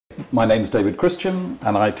My name's David Christian,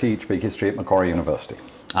 and I teach big history at Macquarie University.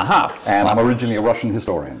 Aha. And I'm originally a Russian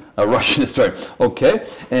historian. A Russian historian. Okay.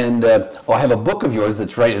 And I have a book of yours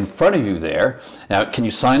that's right in front of you there. Now, can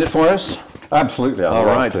you sign it for us? Absolutely. All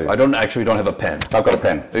right. I don't have a pen. I've got a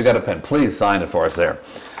pen. You got a pen. Please sign it for us there.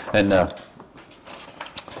 And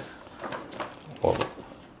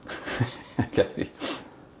okay.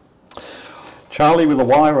 Charlie with a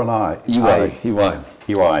Y or an I? EY.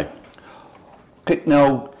 EY. Okay,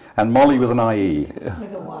 now. And Molly with an IE?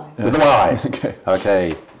 With a Y. With a Y. Okay.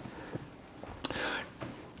 Okay.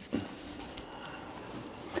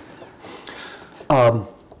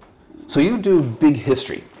 So you do big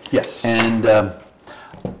history. Yes. And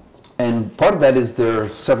part of that is there are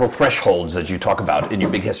several thresholds that you talk about in your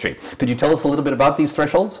big history. Could you tell us a little bit about these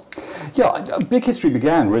thresholds? Yeah, big history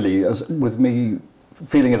began really with me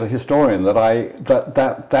feeling as a historian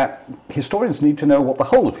that historians need to know what the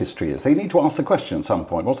whole of history is. They need to ask the question at some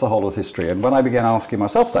point, what's the whole of history? And when I began asking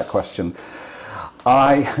myself that question,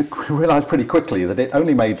 I realized pretty quickly that it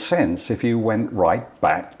only made sense if you went right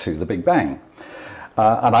back to the Big Bang.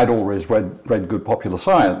 And I'd always read good popular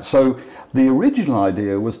science. So the original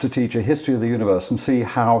idea was to teach a history of the universe and see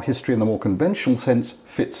how history in the more conventional sense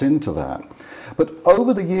fits into that. But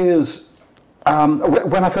over the years,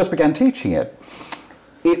 when I first began teaching it,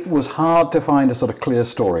 it was hard to find a sort of clear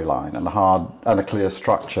storyline and a clear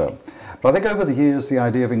structure. But I think over the years, the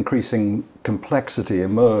idea of increasing complexity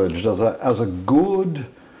emerged as a good,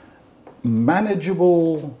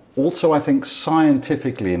 manageable, also I think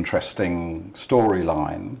scientifically interesting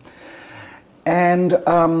storyline. And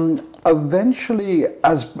eventually,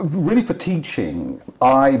 as really for teaching,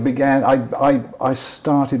 I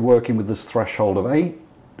started working with this threshold of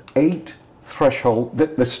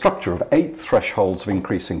the structure of 8 thresholds of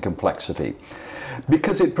increasing complexity,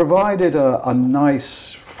 because it provided a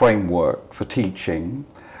nice framework for teaching.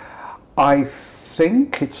 I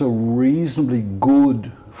think it's a reasonably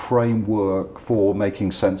good framework for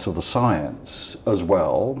making sense of the science as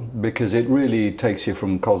well, because it really takes you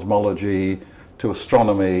from cosmology to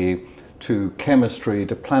astronomy to chemistry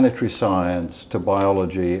to planetary science to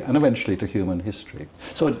biology and eventually to human history.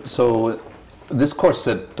 So this course,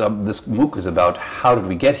 this MOOC is about how did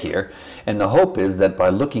we get here, and the hope is that by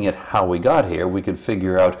looking at how we got here, we could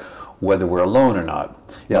figure out whether we're alone or not.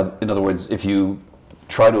 Yeah. In other words, if you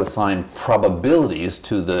try to assign probabilities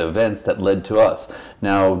to the events that led to us.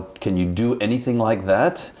 Now, can you do anything like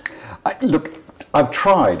that? Look, I've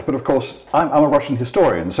tried, but of course, I'm a Russian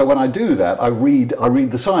historian, so when I do that, I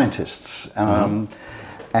read the scientists.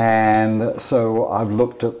 And so I've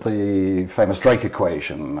looked at the famous Drake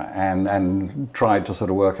equation and tried to sort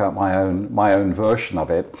of work out my own version of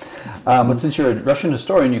it. But since you're a Russian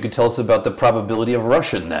historian, you could tell us about the probability of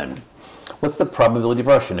Russian then. What's the probability of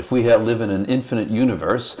Russian? If we live in an infinite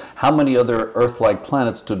universe, how many other Earth-like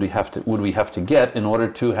planets would we have to get in order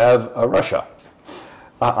to have a Russia?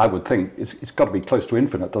 I would think it's got to be close to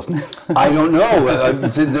infinite, doesn't it? I don't know.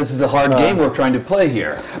 This is a hard game we're trying to play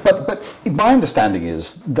here. But my understanding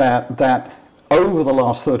is that over the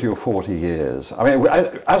last 30 or 40 years, I mean,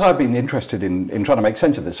 as I've been interested in trying to make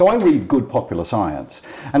sense of this, so I read good popular science.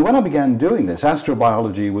 And when I began doing this,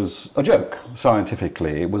 astrobiology was a joke,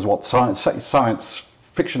 scientifically. It was what science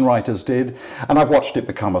fiction writers did, and I've watched it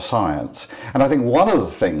become a science. And I think one of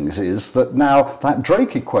the things is that now that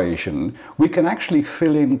Drake equation, we can actually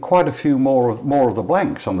fill in quite a few more of the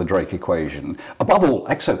blanks on the Drake equation, above all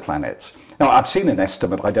exoplanets. Now, I've seen an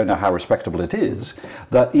estimate, I don't know how respectable it is,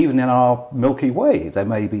 that even in our Milky Way, there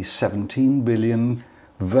may be 17 billion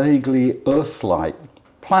vaguely Earth-like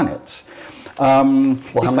planets. Well,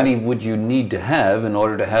 how many would you need to have in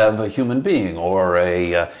order to have a human being or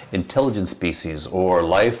a intelligent species or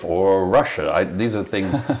life or Russia? These are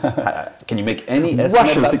things. Can you make any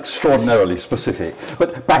estimate? Russia's extraordinarily specific,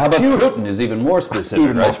 but how about Putin is even more specific?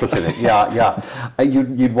 Even more specific. Yeah.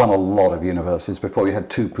 You'd won a lot of universes before you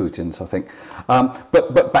had 2 Putins, I think.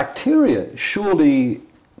 But bacteria, surely,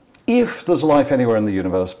 if there's life anywhere in the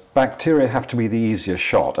universe, bacteria have to be the easiest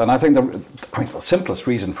shot. And I think the simplest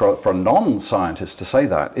reason for a non-scientist to say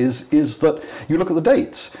that is that you look at the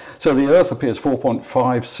dates. So the Earth appears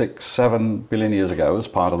 4.567 billion years ago as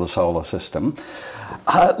part of the solar system.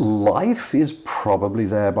 Life is probably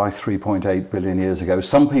there by 3.8 billion years ago.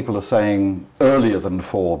 Some people are saying earlier than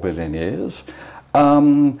 4 billion years.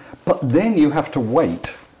 But then you have to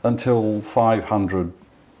wait until 500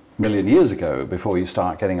 million years ago before you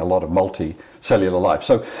start getting a lot of multicellular life.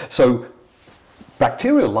 So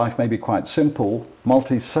bacterial life may be quite simple.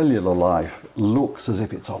 Multicellular life looks as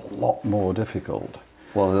if it's a lot more difficult.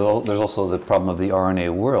 Well, there's also the problem of the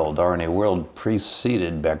RNA world. RNA world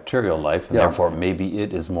preceded bacterial life, and Yeah. therefore maybe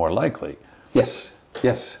it is more likely. Yes,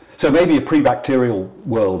 yes. So maybe a pre-bacterial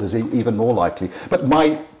world is even more likely. But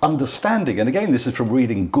my understanding, and again this is from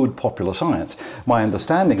reading good popular science, my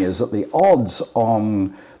understanding is that the odds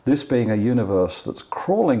on this being a universe that's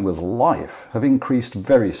crawling with life have increased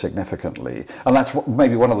very significantly. And that's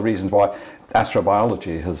maybe one of the reasons why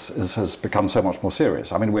astrobiology has become so much more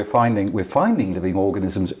serious. I mean, we're finding living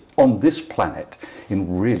organisms on this planet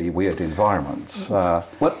in really weird environments.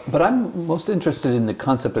 But I'm most interested in the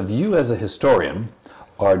concept of you as a historian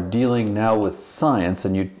are dealing now with science,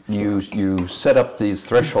 and you set up these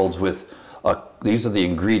thresholds with these are the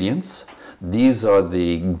ingredients, these are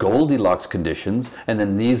the Goldilocks conditions, and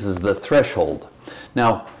then these is the threshold.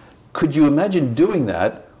 Now, could you imagine doing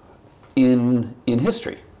that in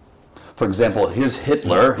history? For example, here's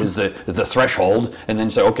Hitler, is the threshold, and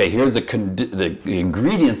then say, okay, here are the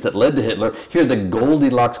ingredients that led to Hitler, here are the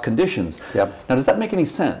Goldilocks conditions. Yep. Now, does that make any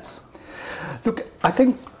sense? Look, I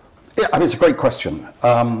think, yeah, I mean, it's a great question.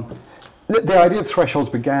 The idea of thresholds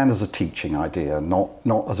began as a teaching idea,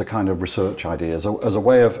 not as a kind of research idea, as a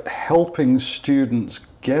way of helping students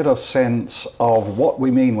get a sense of what we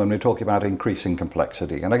mean when we're talking about increasing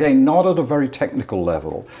complexity. And again, not at a very technical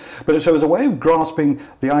level, but so as a way of grasping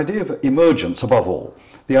the idea of emergence above all.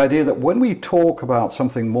 The idea that when we talk about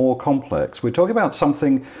something more complex, we're talking about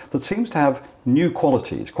something that seems to have new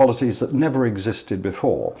qualities, qualities that never existed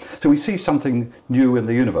before. So we see something new in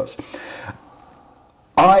the universe.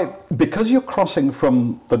 Because you're crossing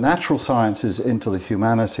from the natural sciences into the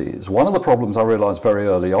humanities, one of the problems I realized very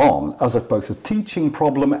early on, as both a teaching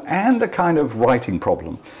problem and a kind of writing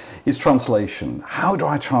problem, is translation. How do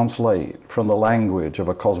I translate from the language of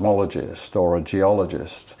a cosmologist or a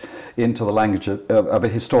geologist into the language of a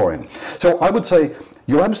historian? So I would say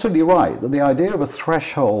you're absolutely right that the idea of a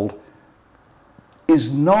threshold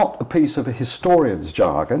is not a piece of a historian's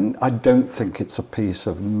jargon. I don't think it's a piece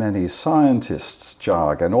of many scientists'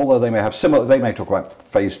 jargon, although they may have similar, they may talk about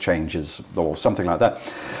phase changes or something like that.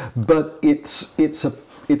 But it's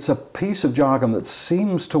a piece of jargon that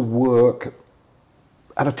seems to work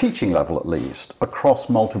at a teaching level, at least, across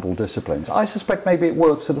multiple disciplines. I suspect maybe it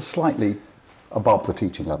works at a slightly above the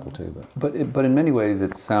teaching level too. But in many ways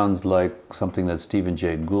it sounds like something that Stephen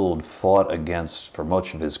Jay Gould fought against for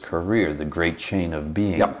much of his career, the great chain of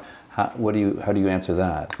being. Yep. How do you answer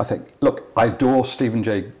that? I think, look, I adore Stephen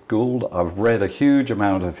Jay Gould. I've read a huge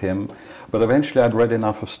amount of him, but eventually I'd read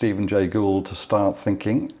enough of Stephen Jay Gould to start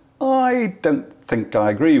thinking, I don't think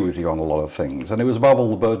I agree with you on a lot of things. And it was above all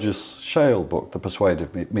the Burgess Shale book that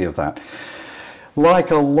persuaded me of that.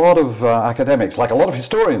 Like a lot of academics, like a lot of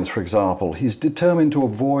historians, for example, he's determined to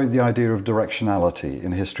avoid the idea of directionality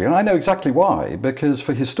in history. And I know exactly why, because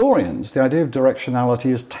for historians, the idea of directionality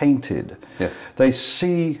is tainted. Yes. They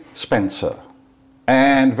see Spencer,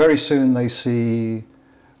 and very soon they see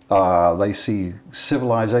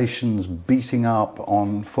civilizations beating up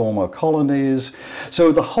on former colonies.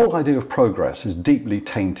 So the whole idea of progress is deeply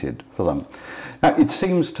tainted for them. Now, it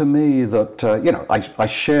seems to me that, I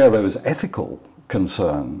share those ethical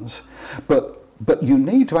concerns, but you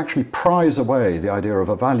need to actually prize away the idea of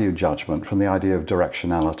a value judgment from the idea of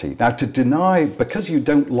directionality. Now, to deny, because you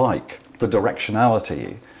don't like the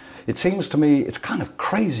directionality, it seems to me it's kind of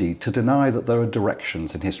crazy to deny that there are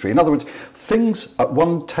directions in history. In other words, things at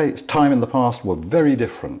one time in the past were very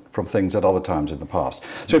different from things at other times in the past.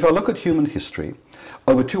 So if I look at human history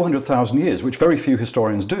over 200,000 years, which very few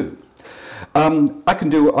historians do, I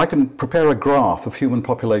can prepare a graph of human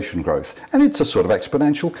population growth, and it's a sort of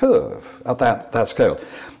exponential curve at that scale.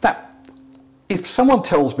 Now, if someone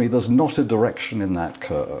tells me there's not a direction in that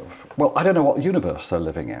curve, well, I don't know what universe they're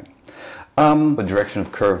living in. The direction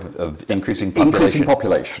of curve of increasing population. Increasing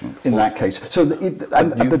population in that case. So the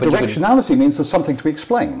directionality means there's something to be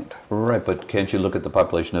explained. Right, but can't you look at the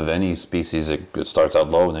population of any species? It starts out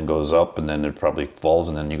low and then goes up, and then it probably falls,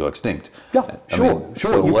 and then you go extinct. Yeah, sure.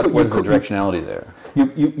 So what is the directionality there?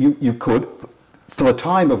 You could, for the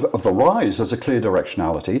time of the rise, there's a clear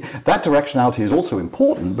directionality. That directionality is also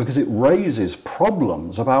important because it raises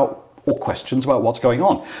problems about, or questions about what's going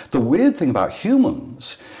on. The weird thing about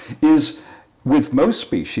humans is, with most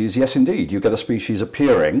species, yes indeed, you get a species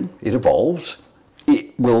appearing, it evolves,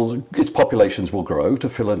 its populations will grow to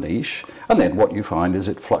fill a niche, and then what you find is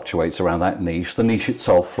it fluctuates around that niche. The niche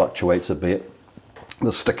itself fluctuates a bit,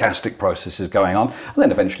 the stochastic process is going on, and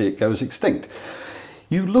then eventually it goes extinct.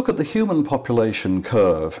 You look at the human population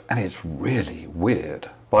curve, and it's really weird.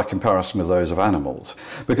 by comparison with those of animals.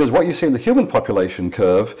 Because what you see in the human population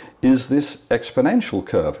curve is this exponential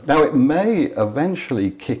curve. Now, it may eventually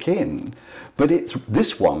kick in, but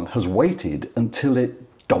this one has waited until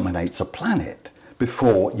it dominates a planet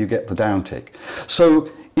before you get the downtick. So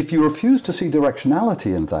if you refuse to see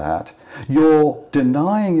directionality in that, you're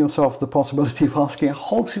denying yourself the possibility of asking a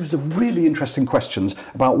whole series of really interesting questions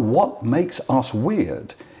about what makes us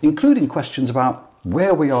weird, including questions about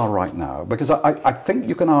where we are right now. Because I think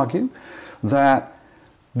you can argue that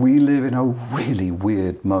we live in a really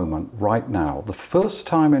weird moment right now. The first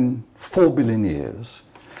time in 4 billion years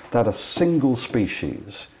that a single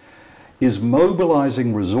species is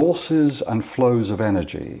mobilizing resources and flows of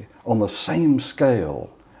energy on the same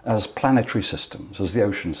scale as planetary systems, as the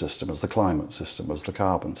ocean system, as the climate system, as the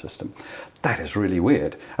carbon system. That is really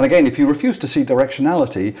weird. And again, if you refuse to see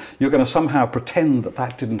directionality, you're going to somehow pretend that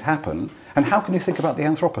that didn't happen. And how can you think about the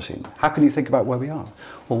Anthropocene? How can you think about where we are?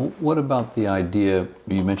 Well, what about the idea,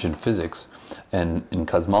 you mentioned physics, and in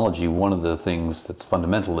cosmology, one of the things that's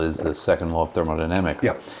fundamental is the second law of thermodynamics.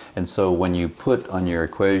 Yeah. And so when you put on your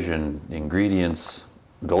equation ingredients,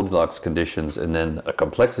 Goldilocks conditions, and then a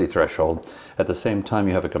complexity threshold, at the same time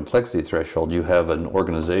you have a complexity threshold, you have an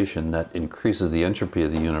organization that increases the entropy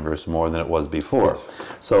of the universe more than it was before. Yes.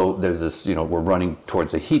 So there's this, we're running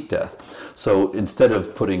towards a heat death. So instead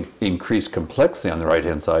of putting increased complexity on the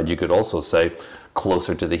right-hand side, you could also say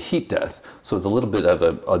closer to the heat death. So it's a little bit of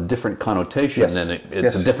a different connotation, yes. and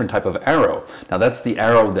it's a different type of arrow. Now that's the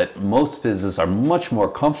arrow that most physicists are much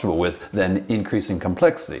more comfortable with than increasing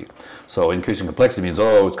complexity. So increasing complexity means,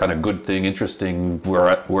 oh, it's kind of good thing, interesting,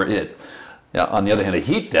 we're it. Now, on the other hand, a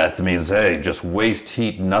heat death means, hey, just waste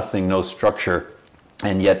heat, nothing, no structure.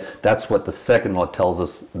 And yet, that's what the second law tells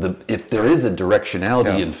us. If there is a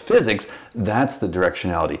directionality in physics, that's the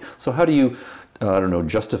directionality. So how do you,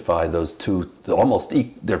 justify those two?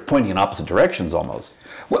 They're pointing in opposite directions almost.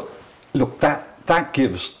 Well, look, that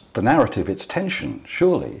gives the narrative its tension,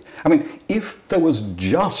 surely. I mean, if there was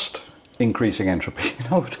just increasing entropy,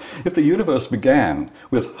 if the universe began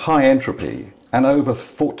with high entropy and over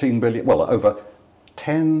 14 billion, well, over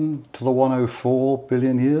 10 to the 104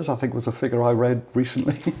 billion years, I think was a figure I read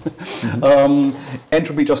recently.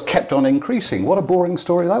 Entropy just kept on increasing. What a boring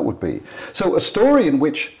story that would be. So a story in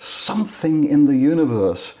which something in the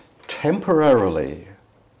universe temporarily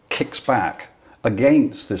kicks back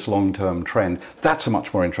against this long-term trend, that's a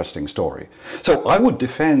much more interesting story. So I would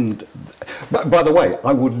defend, by the way,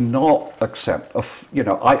 I would not accept,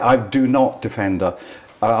 I do not defend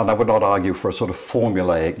and I would not argue for a sort of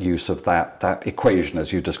formulaic use of that equation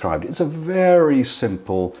as you described. It's a very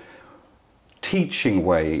simple teaching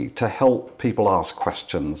way to help people ask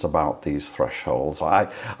questions about these thresholds.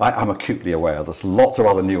 I'm acutely aware there's lots of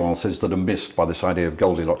other nuances that are missed by this idea of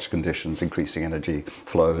Goldilocks conditions, increasing energy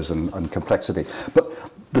flows and complexity. But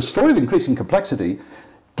the story of increasing complexity,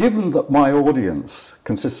 given that my audience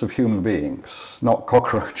consists of human beings, not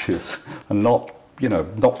cockroaches and not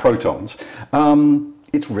protons,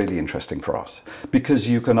 it's really interesting for us, because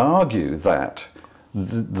you can argue that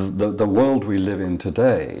the world we live in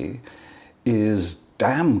today is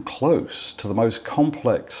damn close to the most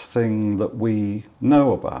complex thing that we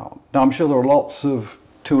know about. Now, I'm sure there are lots of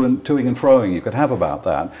toing and froing you could have about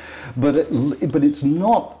that, but it's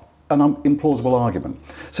not an implausible argument.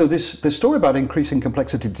 So this story about increasing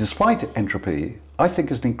complexity despite entropy, I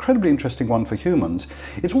think, is an incredibly interesting one for humans.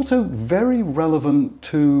 It's also very relevant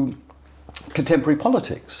to contemporary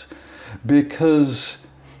politics, because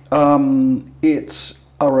it's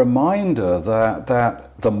a reminder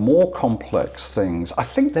that the more complex things, I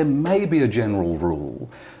think there may be a general rule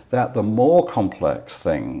that the more complex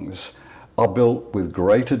things are built with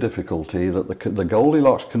greater difficulty, that the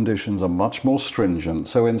Goldilocks conditions are much more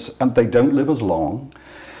stringent, and they don't live as long.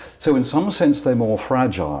 So in some sense, they're more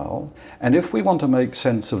fragile. And if we want to make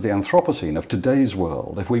sense of the Anthropocene, of today's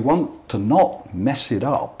world, if we want to not mess it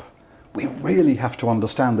up, we really have to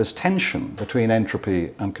understand this tension between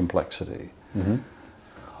entropy and complexity. Mm-hmm.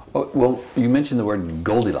 Well, you mentioned the word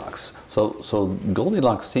Goldilocks. So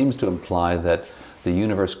Goldilocks seems to imply that the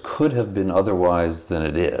universe could have been otherwise than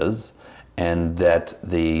it is, and that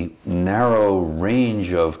the narrow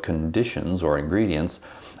range of conditions or ingredients,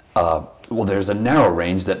 there's a narrow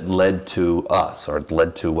range that led to us, or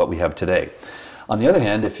led to what we have today. On the other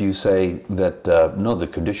hand, if you say that, no, the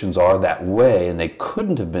conditions are that way and they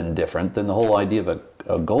couldn't have been different, then the whole idea of a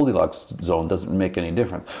Goldilocks zone doesn't make any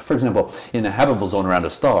difference. For example, in a habitable zone around a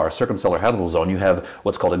star, a circumstellar habitable zone, you have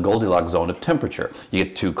what's called a Goldilocks zone of temperature. You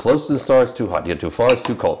get too close to the star, it's too hot. You get too far, it's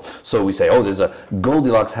too cold. So we say, oh, there's a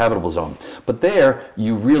Goldilocks habitable zone. But there,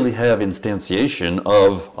 you really have instantiation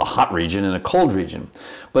of a hot region and a cold region.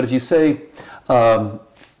 But if you say,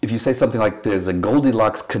 something like there's a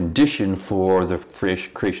Goldilocks condition for the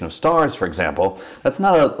creation of stars, for example, that's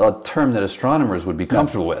not a term that astronomers would be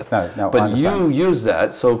comfortable with. No, but you use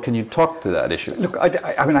that, so can you talk to that issue? Look,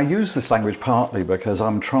 I mean, I use this language partly because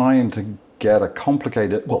I'm trying to get a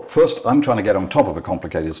complicated, well, first I'm trying to get on top of a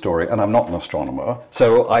complicated story, and I'm not an astronomer,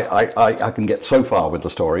 so I can get so far with the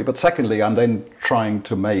story, but secondly, I'm then trying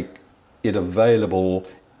to make it available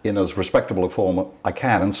in as respectable a form I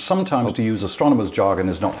can, and sometimes to use astronomers' jargon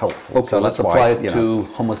is not helpful. Okay, so let's apply it to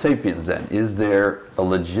Homo sapiens then. Is there a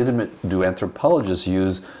legitimate, do anthropologists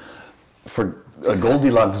use for a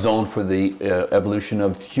Goldilocks zone for the evolution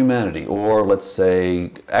of humanity, or let's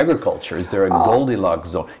say agriculture? Is there a Goldilocks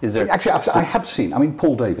zone? Is there? Actually, I have seen. I mean,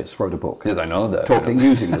 Paul Davis wrote a book. Yes, I know that.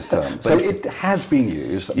 Using this term, so it has been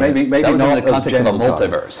used. Yeah, maybe that was not in the context of the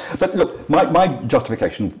multiverse. But look, my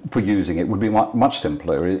justification for using it would be much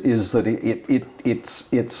simpler. Is that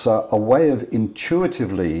it's a way of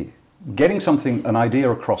intuitively getting an idea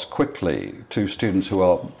across quickly to students who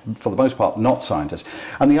are, for the most part, not scientists.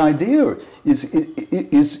 And the idea is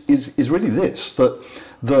really this,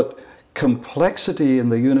 that complexity in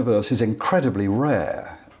the universe is incredibly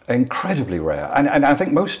rare. And I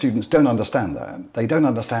think most students don't understand that. They don't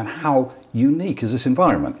understand how unique is this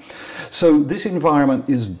environment. So this environment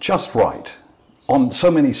is just right on so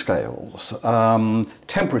many scales.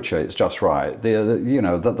 Temperature is just right.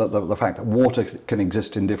 The fact that water can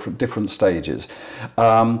exist in different stages.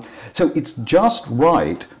 So it's just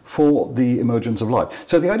right for the emergence of life.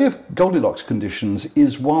 So the idea of Goldilocks conditions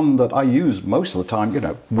is one that I use most of the time,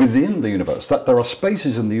 within the universe, that there are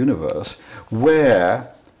spaces in the universe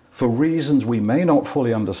where, for reasons we may not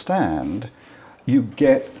fully understand, you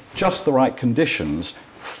get just the right conditions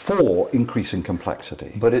for increasing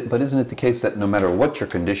complexity. But isn't it the case that no matter what your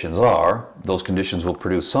conditions are, those conditions will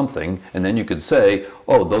produce something, and then you could say,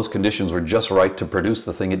 oh, those conditions were just right to produce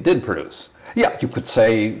the thing it did produce? Yeah, you could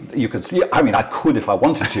say, I mean, I could, if I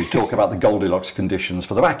wanted to, talk about the Goldilocks conditions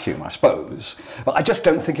for the vacuum, I suppose. But I just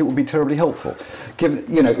don't think it would be terribly helpful. Given,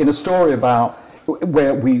 in a story about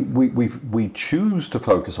where we choose to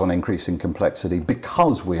focus on increasing complexity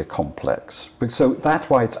because we're complex. So that's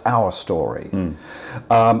why it's our story. Very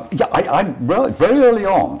early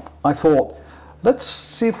on, I thought, let's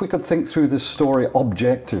see if we could think through this story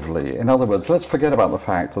objectively. In other words, let's forget about the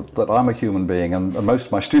fact that I'm a human being and most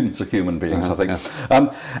of my students are human beings, I think.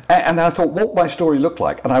 Yeah. And then I thought, what would my story look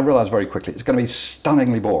like? And I realized very quickly, it's going to be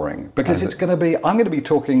stunningly boring because I'm going to be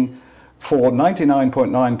talking for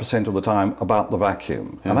 99.9% of the time about the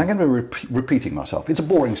vacuum. And I'm going to be repeating myself. It's a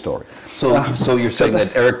boring story. So you're saying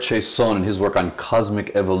that Eric Chaisson, in his work on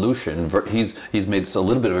cosmic evolution, he's made a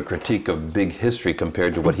little bit of a critique of big history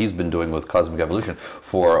compared to what he's been doing with cosmic evolution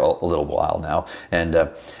for a little while now. And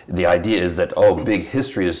the idea is that, big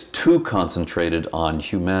history is too concentrated on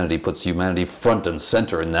humanity, puts humanity front and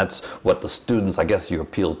center, and that's what the students, I guess you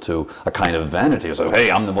appeal to a kind of vanity. So,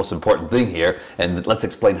 hey, I'm the most important thing here, and let's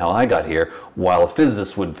explain how I got here, while a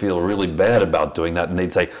physicist would feel really bad about doing that, and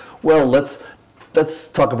they'd say, well, let's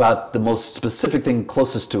talk about the most specific thing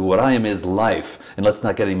closest to what I am is life, and let's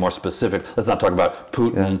not get any more specific. Let's not talk about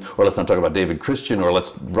Putin, or let's not talk about David Christian, or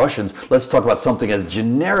Russians. Let's talk about something as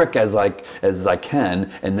generic as I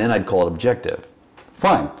can, and then I'd call it objective.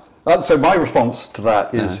 Fine. So my response to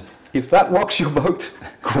that is, if that rocks your boat,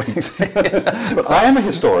 great. But I am a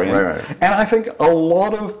historian, and I think a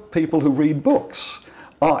lot of people who read books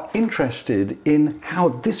are interested in how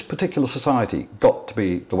this particular society got to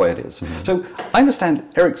be the way it is. So I understand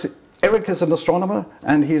Eric is an astronomer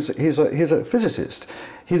and he's a physicist.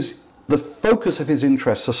 The focus of his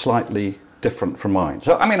interests are slightly different from mine.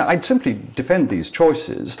 So I mean, I'd simply defend these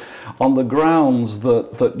choices on the grounds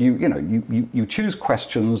that you choose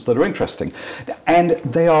questions that are interesting, and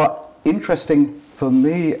they are interesting for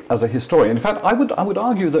me as a historian. In fact, I would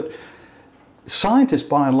argue that scientists,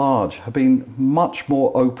 by and large, have been much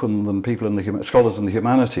more open than people in the scholars in the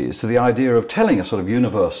humanities to the idea of telling a sort of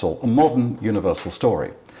a modern universal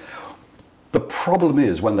story. The problem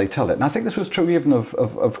is when they tell it, and I think this was true even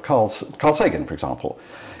of Carl Sagan, for example,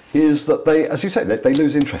 is that they, as you say, they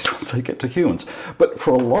lose interest once they get to humans. But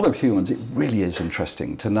for a lot of humans, it really is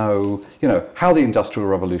interesting to know, how the Industrial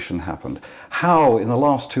Revolution happened, how in the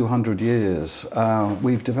last 200 years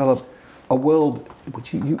we've developed a world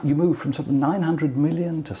which you move from something 900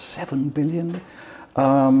 million to 7 billion.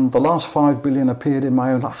 The last 5 billion appeared in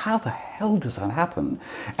my own life. How the hell does that happen?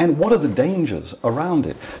 And what are the dangers around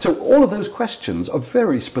it? So all of those questions are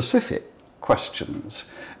very specific questions.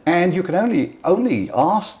 And you can only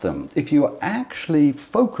ask them if you actually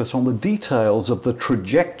focus on the details of the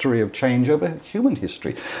trajectory of change over human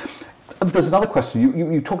history. There's another question.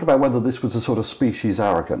 You talked about whether this was a sort of species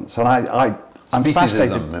arrogance. And I'm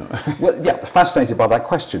fascinated. Well, yeah, fascinated by that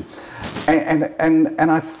question.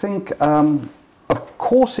 And I think... of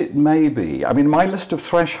course it may be. I mean, my list of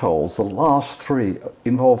thresholds, the last 3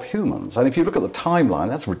 involve humans. And if you look at the timeline,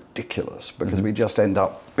 that's ridiculous because we just end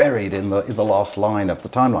up buried in the last line of the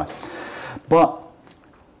timeline. But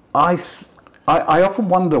I often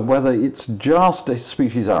wonder whether it's just a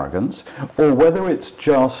species arrogance or whether it's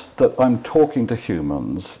just that I'm talking to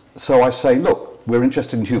humans. So I say, look, we're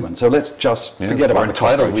interested in humans, so let's just forget about the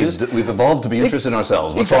cockroaches. We've evolved to be interested in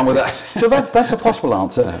ourselves. What's wrong with that? So that's a possible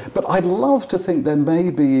answer. But I'd love to think there may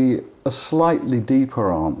be a slightly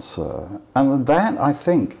deeper answer. And that, I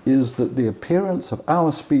think, is that the appearance of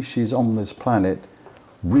our species on this planet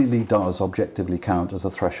really does objectively count as a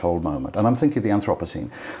threshold moment. And I'm thinking of the Anthropocene.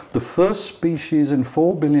 The first species in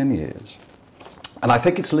 4 billion years, and I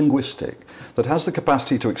think it's linguistic, that has the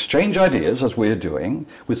capacity to exchange ideas, as we're doing,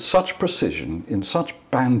 with such precision, in such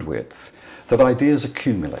bandwidth, that ideas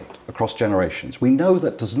accumulate across generations. We know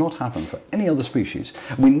that does not happen for any other species.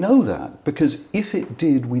 We know that because if it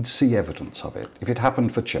did, we'd see evidence of it, if it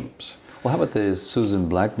happened for chimps. Well, how about the Susan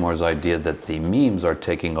Blackmore's idea that the memes are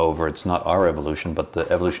taking over? It's not our evolution, but the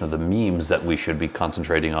evolution of the memes that we should be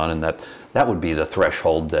concentrating on, and that would be the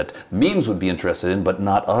threshold that memes would be interested in, but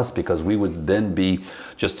not us, because we would then be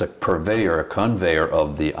just a purveyor, a conveyor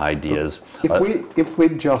of the ideas.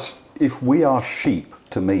 If we are sheep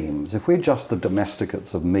to memes, if we're just the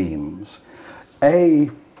domesticates of memes,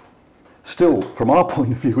 still, from our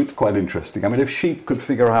point of view, it's quite interesting. I mean, if sheep could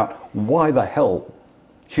figure out why the hell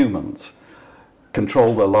humans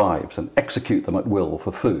control their lives and execute them at will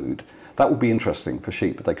for food, that would be interesting for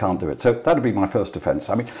sheep, but they can't do it. So that would be my first defense.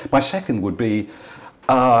 I mean, my second would be,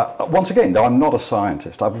 once again, though I'm not a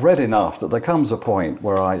scientist, I've read enough that there comes a point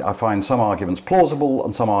where I find some arguments plausible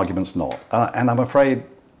and some arguments not. And I'm afraid,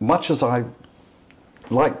 much as I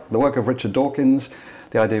like the work of Richard Dawkins,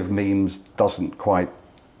 the idea of memes doesn't quite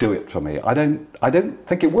do it for me. I don't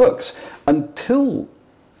think it works until...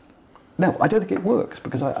 No, I don't think it works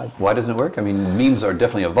because Why doesn't it work? I mean, memes are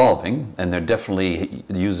definitely evolving, and they're definitely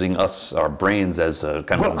using our brains as a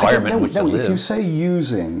kind of environment in which to live. If you say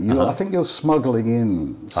using, I think you're smuggling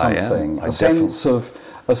in something, a sense of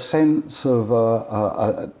I'm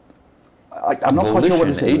not quite sure what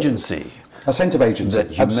it is. Agency. A sense of agency.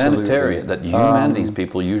 That humanitarian, that humanities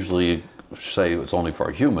people usually say it's only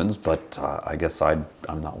for humans, but I guess I'm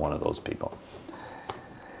not one of those people.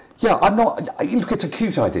 Yeah, I'm not. Look, it's a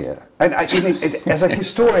cute idea. And as a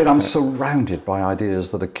historian, I'm surrounded by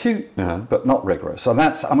ideas that are cute, but not rigorous. And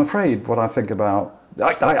that's, I'm afraid, what I think about.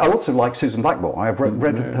 I also like Susan Blackmore. I've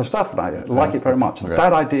read her stuff, and I like it very much. Okay.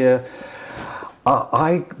 That idea,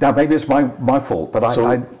 now maybe it's my fault, but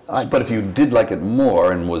but if you did like it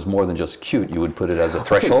more and was more than just cute, you would put it as a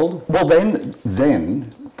threshold? Okay. Well,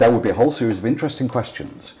 then there would be a whole series of interesting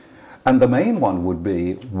questions. And the main one would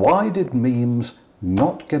be, why did memes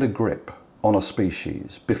not get a grip on a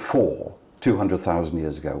species before 200,000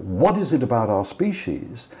 years ago? What is it about our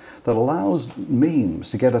species that allows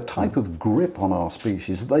memes to get a type of grip on our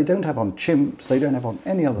species that they don't have on chimps, they don't have on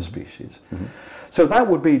any other species? Mm-hmm. So that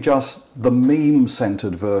would be just the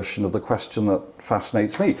meme-centered version of the question that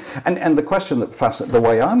fascinates me. And the question that fascinates, the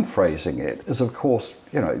way I'm phrasing it is, of course,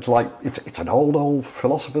 it's an old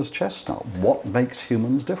philosopher's chestnut. What makes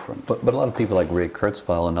humans different? But a lot of people like Ray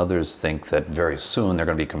Kurzweil and others think that very soon there are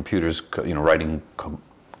going to be computers,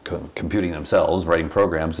 computing themselves, writing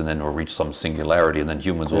programs, and then we'll reach some singularity, and then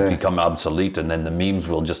humans will become obsolete, and then the memes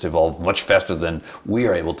will just evolve much faster than we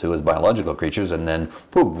are able to as biological creatures, and then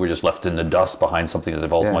boom, we're just left in the dust behind something that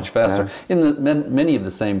evolves much faster. In many of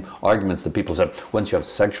the same arguments that people said, once you have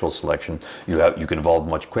sexual selection, you can evolve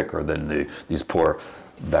much quicker than these poor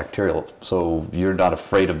bacterial. So you're not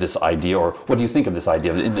afraid of this idea, or what do you think of this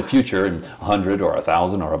idea in the future, in 100 or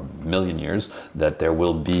 1,000 or 1,000,000 years, that there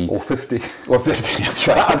will be... Or 50. Or 50, that's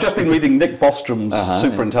right. I've just been reading Nick Bostrom's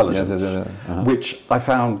Superintelligence, which I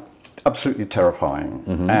found absolutely terrifying.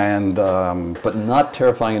 And but not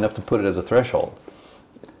terrifying enough to put it as a threshold.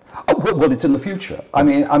 Well, it's in the future. I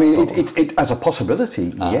mean, it as a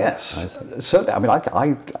possibility, yes, certainly. I mean,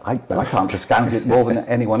 I can't discount it more than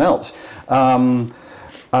anyone else.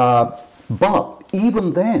 But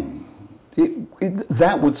even then,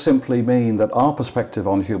 that would simply mean that our perspective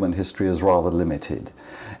on human history is rather limited,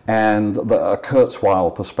 and a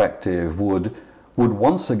Kurzweil perspective would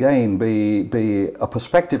once again be a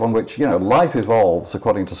perspective on which, life evolves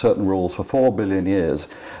according to certain rules for 4 billion years.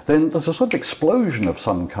 Then there's a sort of explosion of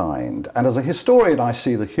some kind. And as a historian, I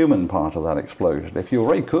see the human part of that explosion. If you're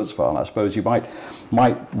Ray Kurzweil, I suppose you might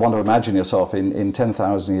want to imagine yourself in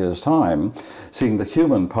 10,000 years' time, seeing the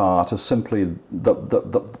human part as simply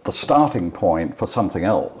the starting point for something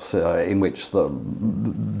else, in which the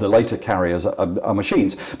later carriers are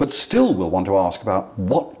machines. But still we'll want to ask about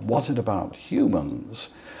what was it about humans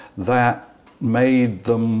that made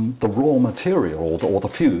them the raw material or the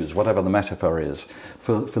fuse, whatever the metaphor is,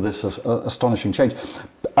 for this astonishing change.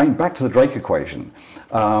 Back to the Drake equation.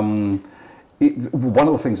 One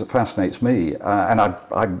of the things that fascinates me, and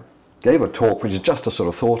I gave a talk which is just a sort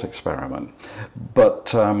of thought experiment,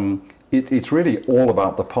 but it's really all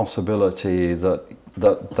about the possibility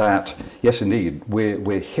that yes, indeed,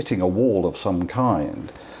 we're hitting a wall of some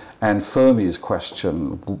kind. And Fermi's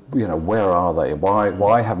question, where are they?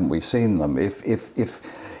 Why haven't we seen them? If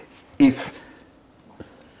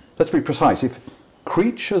let's be precise, if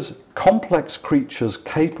complex creatures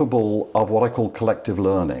capable of what I call collective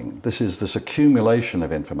learning, this accumulation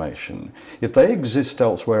of information, if they exist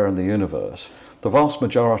elsewhere in the universe, the vast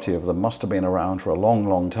majority of them must have been around for a long,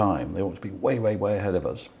 long time. They ought to be way, way, way ahead of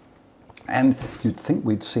us. And you'd think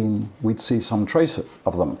we'd see some trace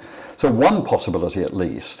of them. So one possibility, at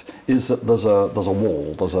least, is that there's a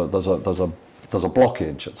wall, there's a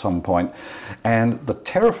blockage at some point. And the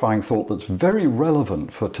terrifying thought that's very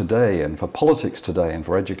relevant for today and for politics today and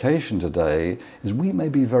for education today is we may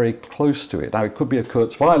be very close to it. Now, it could be a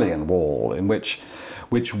Kurzweilian wall in which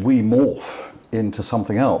we morph into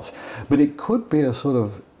something else, but it could be a sort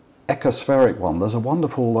of ecospheric one. There's a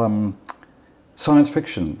wonderful science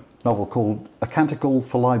fiction novel called A Canticle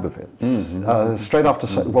for Leibowitz, straight after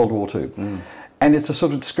World War II. And it's a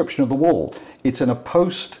sort of description of the wall. It's in a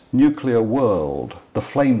post-nuclear world. The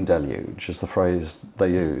flame deluge is the phrase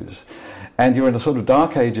they use. And you're in a sort of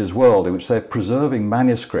Dark Ages world in which they're preserving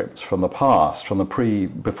manuscripts from the past, from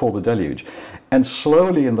before the deluge. And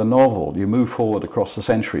slowly in the novel, you move forward across the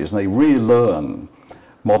centuries and they relearn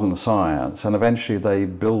modern science. And eventually they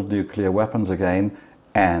build nuclear weapons again,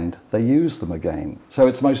 and they use them again. So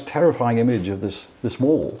it's the most terrifying image of this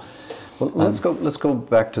wall. Well, let's go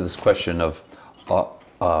back to this question of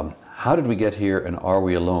how did we get here and are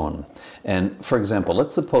we alone? And for example,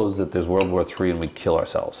 let's suppose that there's World War III and we kill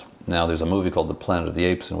ourselves. Now there's a movie called The Planet of the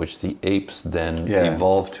Apes in which the apes then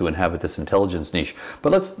evolve to inhabit this intelligence niche.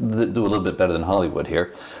 But let's do a little bit better than Hollywood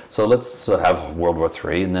here. So let's have World War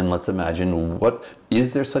III, and then let's imagine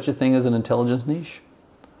is there such a thing as an intelligence niche?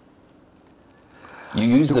 You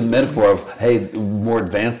use the metaphor of, hey, more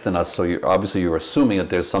advanced than us, so you're assuming that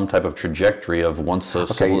there's some type of trajectory of once a...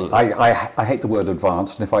 Okay, I hate the word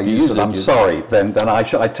advanced, and if I use it, I'm sorry, then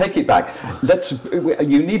I take it back.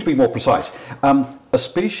 You need to be more precise. A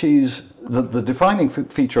species, the defining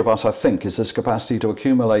feature of us, I think, is this capacity to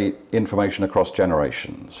accumulate information across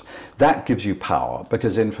generations. That gives you power,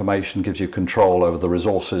 because information gives you control over the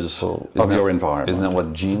resources of your environment. Isn't that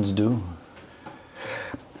what genes do?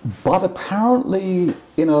 But apparently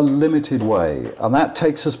in a limited way, and that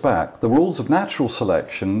takes us back. The rules of natural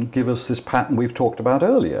selection give us this pattern we've talked about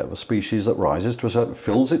earlier, of a species that rises to a certain,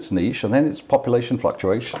 fills its niche, and then its population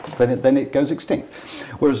fluctuation, then it goes extinct.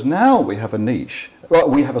 Whereas now we have a niche,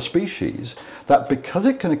 we have a species that, because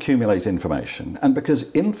it can accumulate information, and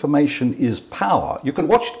because information is power, you can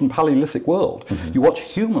watch it in Paleolithic world. You watch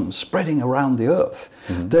humans spreading around the earth.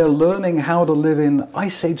 They're learning how to live in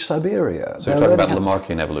Ice Age Siberia. So you're talking about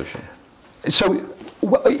Lamarckian evolution. So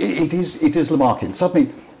it is Lamarckian.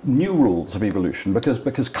 Suddenly, new rules of evolution,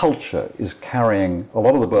 because culture is carrying a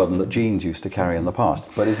lot of the burden that genes used to carry in the past.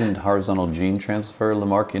 But isn't horizontal gene transfer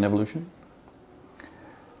Lamarckian evolution?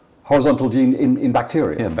 Horizontal gene in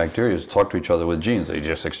bacteria? Yeah, bacteria talk to each other with genes. They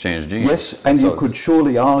just exchange genes. Yes, and so you could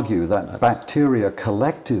surely argue that bacteria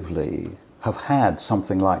collectively have had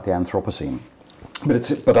something like the Anthropocene.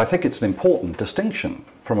 But I think it's an important distinction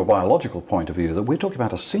from a biological point of view that we're talking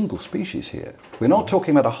about a single species here. We're not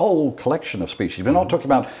talking about a whole collection of species. We're not talking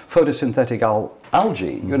about photosynthetic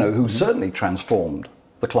algae, who certainly transformed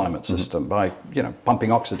the climate system by,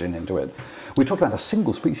 pumping oxygen into it. We're talking about a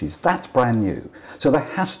single species. That's brand new. So there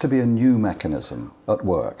has to be a new mechanism at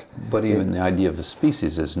work. But even the idea of the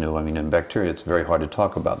species is new. I mean, in bacteria, it's very hard to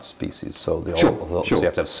talk about species. So so you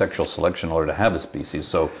have to have sexual selection in order to have a species.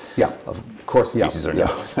 So of course species are new.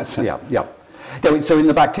 So in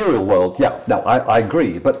the bacterial world, I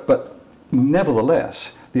agree. But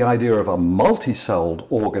nevertheless, the idea of a multi-celled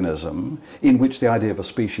organism in which the idea of a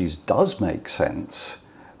species does make sense,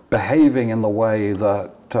 behaving in the way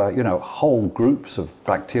that whole groups of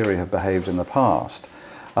bacteria have behaved in the past.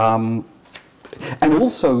 And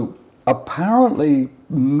also, apparently,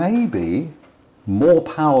 maybe more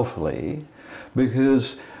powerfully,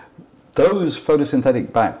 because those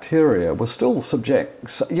photosynthetic bacteria were still subject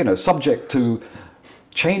to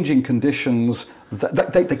changing conditions.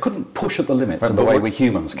 They couldn't push at the limits in the way we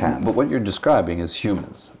humans can. But what you're describing is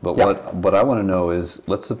humans. But what I want to know is,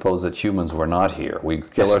 let's suppose that humans were not here. We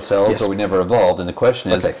kill ourselves, or we never evolved. And the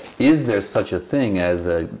question is there such a thing as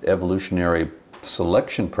an evolutionary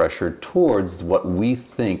selection pressure towards what we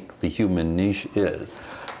think the human niche is?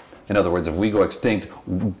 In other words, if we go extinct,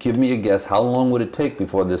 give me a guess, how long would it take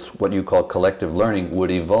before this, what you call collective learning, would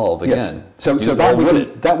evolve again? Yes. So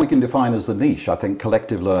that we can define as the niche, I think,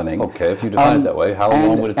 collective learning. Okay, if you define it that way, how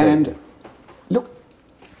long would it take? And look,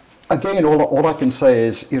 again, all I can say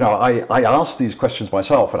is, I ask these questions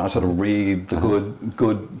myself, and I sort of read the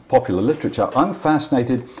good popular literature. I'm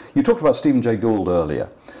fascinated. You talked about Stephen Jay Gould earlier.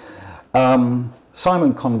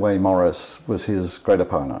 Simon Conway Morris was his great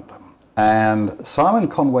opponent. And Simon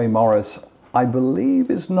Conway Morris, I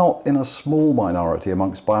believe, is not in a small minority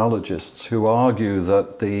amongst biologists who argue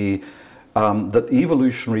that that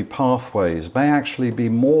evolutionary pathways may actually be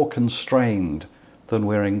more constrained than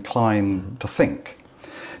we're inclined to think.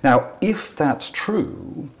 Now, if that's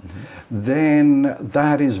true, then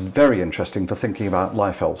that is very interesting for thinking about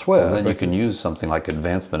life elsewhere. Well, then you can use something like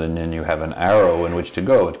advancement, and then you have an arrow in which to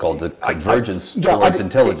go. It's called the convergence towards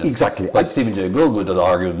intelligence. Exactly. But Stephen Jay Gould would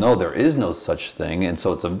argue, no, there is no such thing, and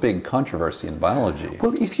so it's a big controversy in biology.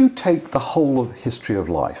 Well, if you take the whole of history of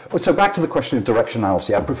life, so back to the question of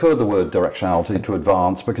directionality, I prefer the word directionality to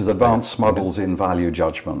advance, because advance smuggles in value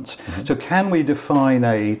judgments. So can we define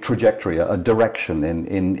a trajectory, a direction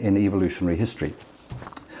in evolutionary history?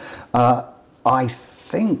 I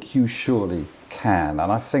think you surely can, and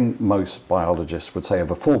I think most biologists would say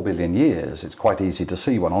over 4 billion years it's quite easy to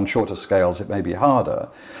see one. On shorter scales it may be harder,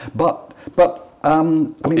 but I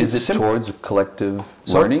mean, is it towards collective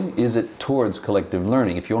learning? Is it towards collective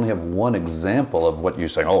learning? If you only have one example of what you're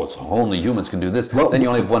saying, oh, it's only humans can do this, then you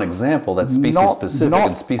only have one example that's species specific,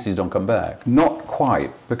 and species don't come back. Not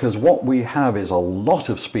quite, because what we have is a lot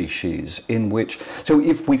of species in which, so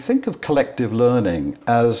if we think of collective learning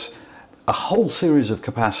as a whole series of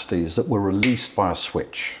capacities that were released by a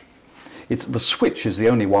switch. The switch is the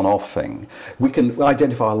only one-off thing. We can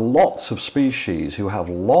identify lots of species who have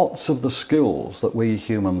lots of the skills that we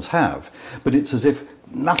humans have, but it's as if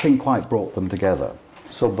nothing quite brought them together.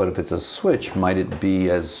 So, but if it's a switch, might it be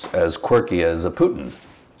as quirky as a Putin?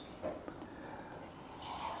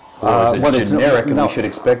 Or is it generic and we should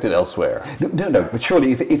expect it elsewhere? No, but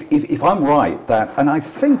surely if I'm right that, and I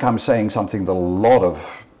think I'm saying something that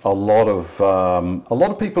a lot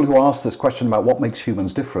of people who ask this question about what makes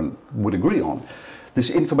humans different would agree on. This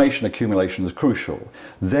information accumulation is crucial.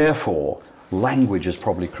 Therefore, language is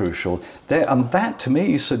probably crucial. And that to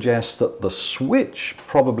me suggests that the switch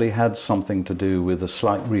probably had something to do with a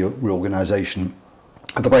slight reorganization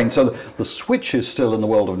of the brain. So the switch is still in the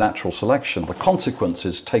world of natural selection. The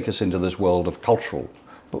consequences take us into this world of cultural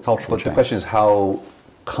change. But the question is, how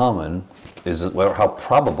common is it, how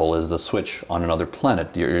probable is the switch on another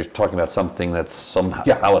planet? You're talking about something that's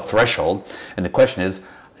somehow a threshold, and the question is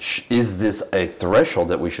this a threshold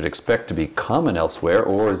that we should expect to be common elsewhere,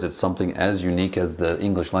 or is it something as unique as the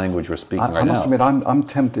English language we're speaking right now? I must admit, I'm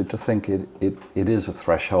tempted to think it is a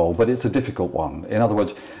threshold, but it's a difficult one. In other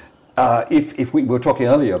words, if we were talking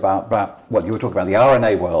earlier about what you were talking about, the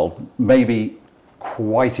RNA world, maybe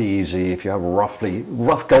quite easy if you have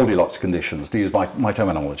rough Goldilocks conditions, to use my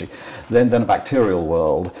terminology. Then a bacterial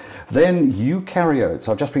world. Then eukaryotes.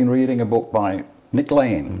 I've just been reading a book by Nick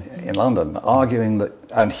Lane in London, arguing that,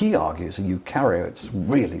 and he argues that eukaryotes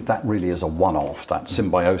really is a one-off, that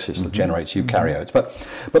symbiosis that generates eukaryotes.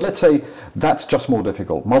 But let's say that's just more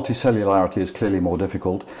difficult. Multicellularity is clearly more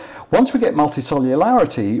difficult. Once we get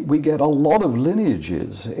multicellularity, we get a lot of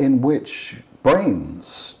lineages in which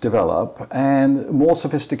brains develop and more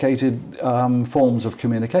sophisticated forms of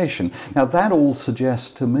communication. Now that all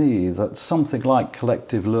suggests to me that something like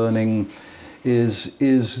collective learning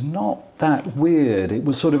is not that weird. It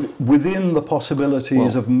was sort of within the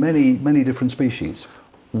possibilities of many different species.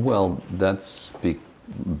 Well,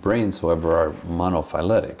 brains, however, are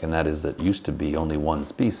monophyletic, and that is, it used to be only one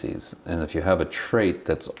species. And if you have a trait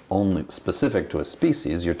that's only specific to a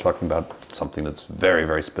species, you're talking about something that's very,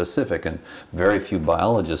 very specific, and very few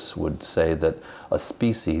biologists would say that a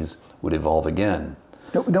species would evolve again.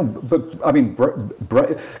 No, but I mean,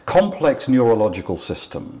 complex neurological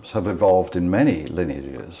systems have evolved in many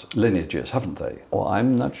lineages, haven't they? Well,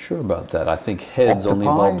 I'm not sure about that. I think heads only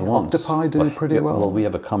evolved once. Octopi do pretty well. Well, we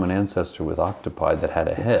have a common ancestor with octopi that had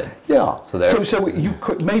a head. Yeah. So you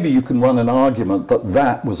could, maybe you can run an argument that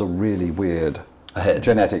that was a really weird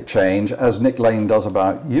genetic change, as Nick Lane does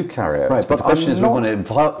about eukaryotes. Right, but the question is, we want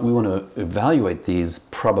to evaluate these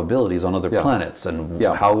probabilities on other planets, and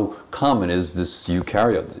how common is this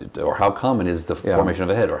eukaryote, or how common is the formation of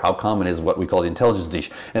a head, or how common is what we call the intelligence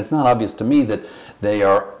niche. And it's not obvious to me that they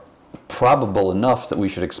are probable enough that we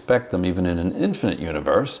should expect them even in an infinite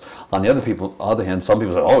universe. On the other hand, some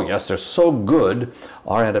people say, oh yes, they're so good,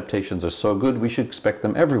 our adaptations are so good, we should expect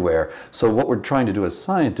them everywhere. So what we're trying to do as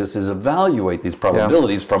scientists is evaluate these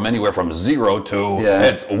probabilities from anywhere from 0 to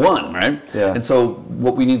it's 1, right? Yeah. And so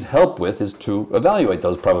what we need help with is to evaluate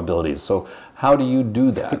those probabilities. So how do you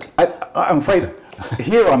do that? I'm afraid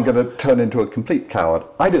here I'm going to turn into a complete coward.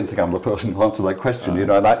 I don't think I'm the person to answer that question. You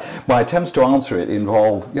know, my attempts to answer it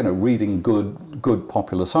involve, you know, reading good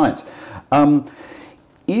popular science.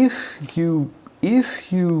 If you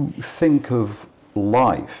think of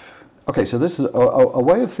life, okay, so this is a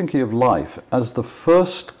way of thinking of life as the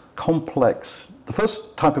first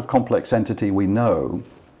type of complex entity we know.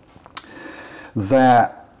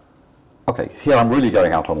 That, okay, here I'm really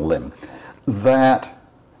going out on a limb. That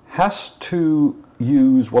has to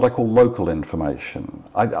use what I call local information.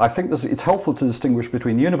 I think it's helpful to distinguish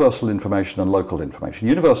between universal information and local information.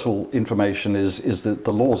 Universal information is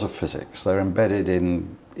the laws of physics. They're embedded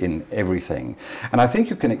in everything. And I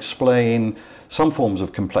think you can explain some forms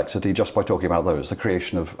of complexity just by talking about those, the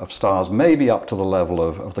creation of stars, maybe up to the level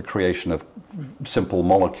of the creation of simple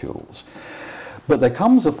molecules. But there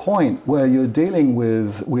comes a point where you're dealing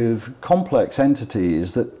with complex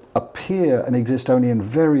entities that appear and exist only in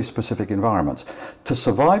very specific environments. To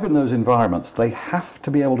survive in those environments, they have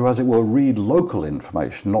to be able to, as it were, read local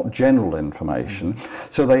information, not general information.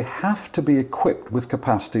 So they have to be equipped with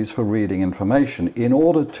capacities for reading information in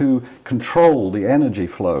order to control the energy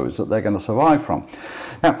flows that they're going to survive from.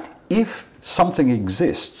 Now, if something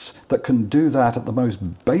exists that can do that at the most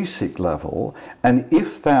basic level, and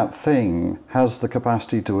if that thing has the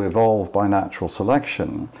capacity to evolve by natural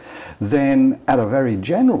selection, then at a very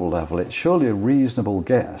general level, it's surely a reasonable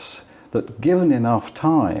guess that given enough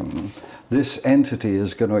time, this entity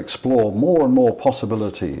is going to explore more and more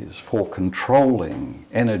possibilities for controlling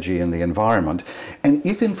energy in the environment. And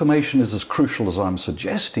if information is as crucial as I'm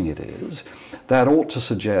suggesting it is, that ought to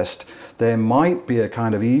suggest there might be a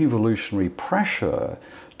kind of evolutionary pressure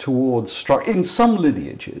towards, in some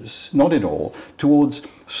lineages, not in all, towards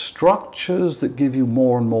structures that give you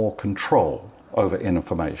more and more control over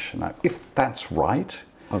information. Now, if that's right,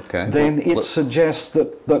 then it suggests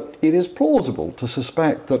that it is plausible to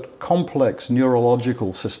suspect that complex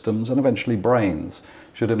neurological systems and eventually brains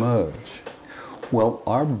should emerge. Well,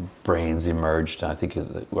 our brains emerged, I think,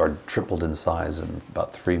 are tripled in size in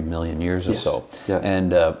about 3 million years or so. Yeah.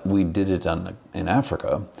 And we did it in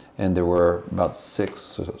Africa, and there were about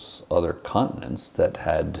 6 other continents that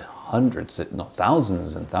had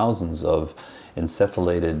thousands and thousands of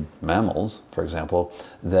encephalated mammals, for example,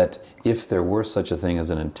 that if there were such a thing as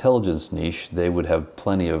an intelligence niche, they would have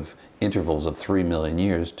plenty of intervals of 3 million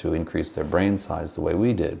years to increase their brain size the way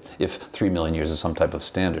we did, if 3 million years is some type of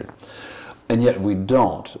standard. And yet we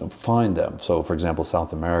don't find them. So, for example,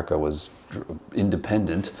 South America was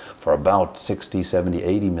independent for about 60, 70,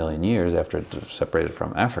 80 million years after it separated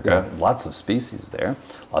from Africa. Yeah. Lots of species there,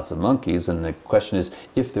 lots of monkeys. And the question is,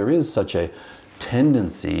 if there is such a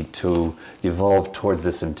tendency to evolve towards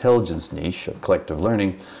this intelligence niche of collective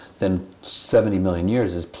learning, then 70 million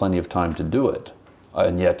years is plenty of time to do it.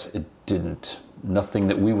 And yet it didn't. Nothing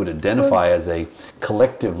that we would identify as a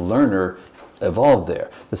collective learner evolved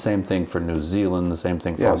there. The same thing for New Zealand, the same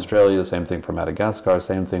thing for Australia, the same thing for Madagascar,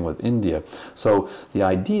 same thing with India. So the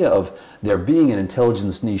idea of there being an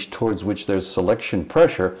intelligence niche towards which there's selection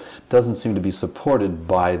pressure doesn't seem to be supported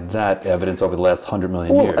by that evidence over the last 100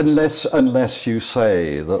 million years. Unless you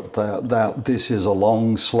say that this is a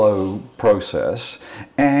long, slow process,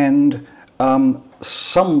 and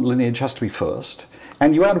some lineage has to be first.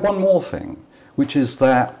 And you add one more thing, which is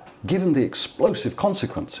that given the explosive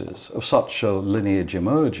consequences of such a lineage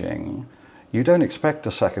emerging, you don't expect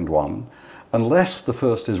a second one unless the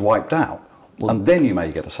first is wiped out. And then you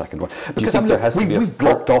may get a second one. Because we've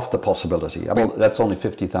blocked off the possibility. I mean, that's only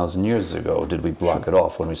 50,000 years ago did we block it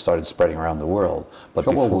off when we started spreading around the world. But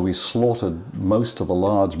before, we slaughtered most of the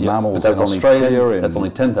large mammals in Australia. That's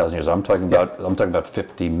only 10,000 years. I'm talking about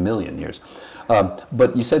 50 million years.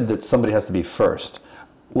 But you said that somebody has to be first.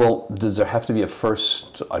 Well, does there have to be a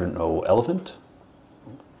first, I don't know, elephant?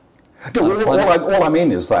 No, all I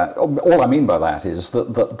mean is that all I mean by that is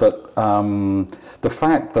that the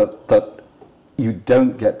fact that you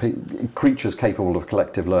don't get creatures capable of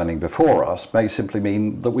collective learning before us may simply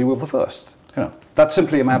mean that we were the first. You know, that's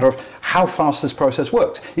simply a matter of how fast this process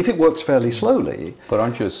works. If it works fairly slowly, but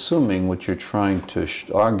aren't you assuming what you're trying to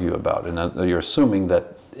argue about? And you're assuming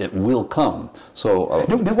that it will come. So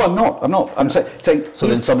no, I'm not. I'm saying. So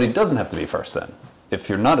then somebody doesn't have to be first. Then, if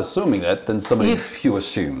you're not assuming that, then somebody. If you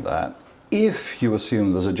assume that, if you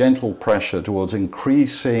assume there's a gentle pressure towards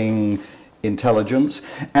increasing intelligence,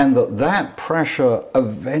 and that pressure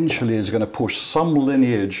eventually is going to push some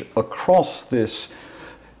lineage across this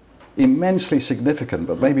immensely significant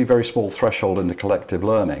but maybe very small threshold into collective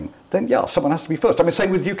learning, then yeah, someone has to be first. I mean, same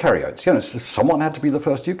with eukaryotes. You know, someone had to be the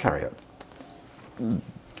first eukaryote.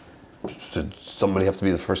 Should somebody have to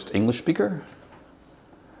be the first English speaker?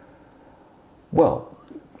 Well,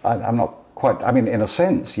 I'm not quite. I mean, in a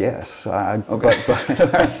sense, yes. Okay. All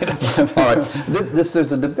right.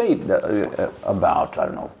 There's a debate about, I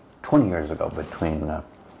don't know, 20 years ago between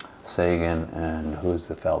Sagan and who's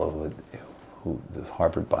the fellow the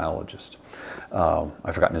Harvard biologist.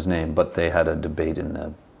 I've forgotten his name, but they had a debate in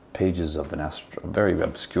the pages of a very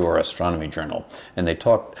obscure astronomy journal, and they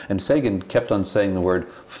talked, and Sagan kept on saying the word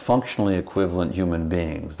functionally equivalent human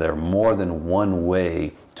beings. There are more than one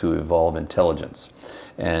way to evolve intelligence.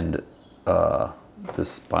 And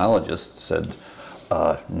this biologist said,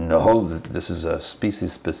 no, this is a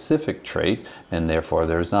species-specific trait, and therefore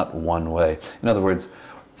there's not one way. In other words,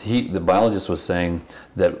 the biologist was saying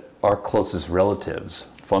that our closest relatives,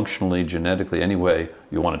 functionally, genetically, any way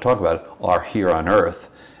you want to talk about it, are here on Earth.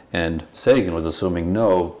 And Sagan was assuming,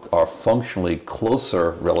 no, our functionally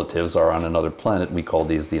closer relatives are on another planet. We call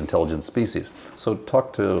these the intelligent species. So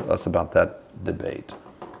talk to us about that debate.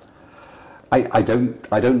 I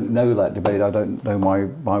don't know that debate. I don't know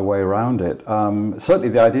my way around it. Certainly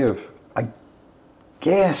the idea of, I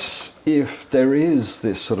guess, if there is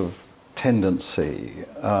this sort of tendency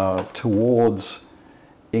towards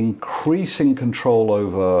increasing control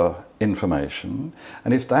over information,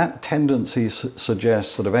 and if that tendency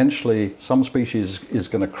suggests that eventually some species is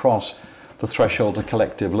going to cross the threshold of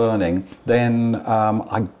collective learning, then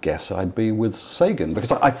I guess I'd be with Sagan,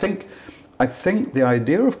 because I think the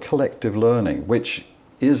idea of collective learning, which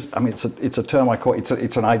is, I mean, it's a term I call, it's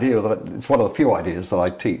an idea that it's one of the few ideas that I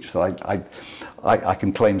teach that I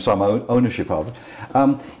can claim some ownership of.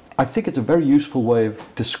 I think it's a very useful way of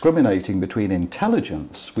discriminating between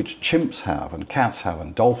intelligence, which chimps have and cats have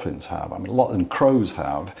and dolphins have, I mean, a lot, and crows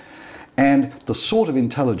have, and the sort of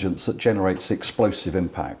intelligence that generates the explosive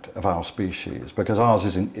impact of our species, because ours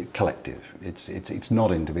is collective, it's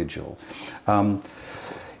not individual.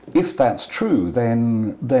 If that's true,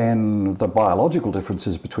 then the biological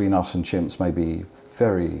differences between us and chimps may be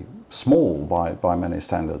very small by many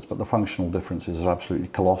standards, but the functional differences are absolutely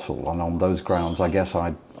colossal. And on those grounds, I guess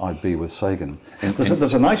I'd be with Sagan.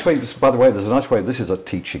 There's a nice way, by the way, this is a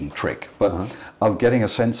teaching trick, but of getting a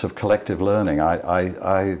sense of collective learning.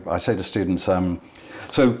 I say to students,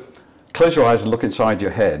 so close your eyes and look inside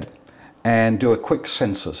your head and do a quick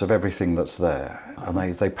census of everything that's there.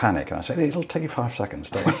 And they panic, and I say, it'll take you 5 seconds,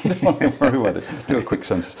 don't worry about it, do a quick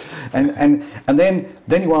census. And then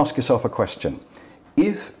you ask yourself a question.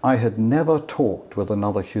 If I had never talked with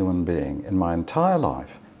another human being in my entire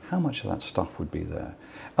life, how much of that stuff would be there?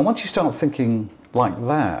 And once you start thinking like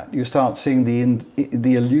that, you start seeing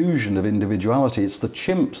the illusion of individuality. It's the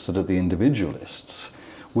chimps that are the individualists.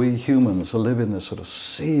 We humans live in this sort of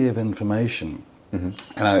sea of information.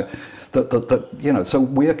 So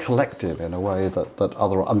we're collective in a way and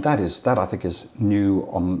that I think is new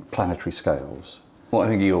on planetary scales. Well, I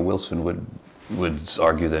think E.O. Wilson would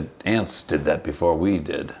argue that ants did that before we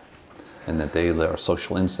did, and that they are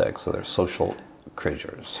social insects, so they're social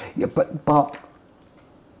creatures. Yeah, but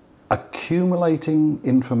accumulating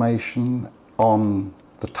information on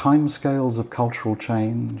the timescales of cultural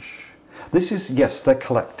change, this is, yes, they're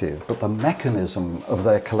collective, but the mechanism of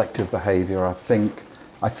their collective behavior, I think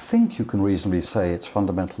you can reasonably say it's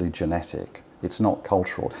fundamentally genetic. It's not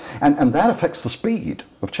cultural. And that affects the speed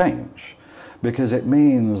of change, because it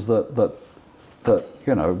means that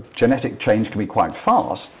genetic change can be quite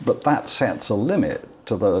fast, but that sets a limit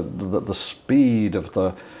to the speed of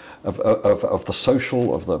the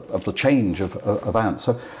social, of the change of ants.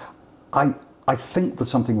 So I think there's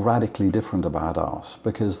something radically different about us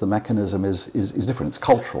because the mechanism is different. It's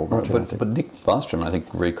cultural, not genetic. But Nick Bostrom and I think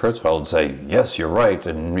Ray Kurzweil would say, yes, you're right,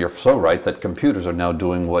 and you're so right that computers are now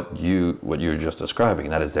doing what you're just describing.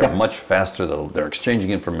 That is, they're much faster. They're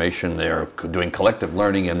exchanging information. They're doing collective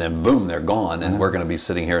learning, and then boom, they're gone. And we're going to be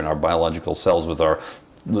sitting here in our biological cells with our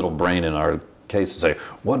little brain in our case and say,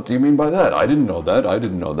 what do you mean by that? I didn't know that. I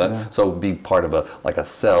didn't know that. Yeah. So be part of a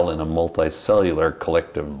cell in a multicellular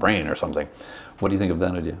collective brain or something. What do you think of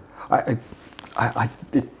that idea?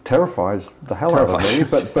 It terrifies the hell out of me,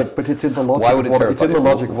 but it's in the logic. Why would it terrify it's in the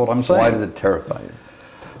logic of what I'm saying. Why does it terrify you?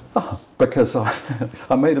 Oh, because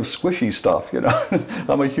I'm made of squishy stuff, you know.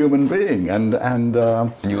 I'm a human being, and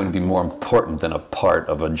you want to be more important than a part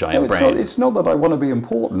of a giant brain. It's not that I want to be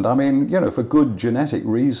important. I mean, you know, for good genetic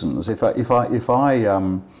reasons. If I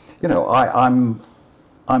you know,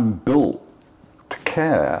 I'm built to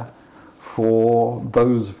care for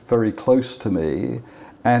those very close to me,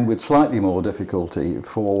 and with slightly more difficulty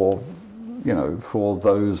for, you know, for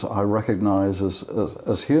those I recognise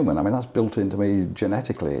as human. I mean, that's built into me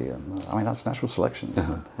genetically, and I mean, that's natural selection.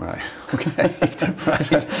 Right. Okay.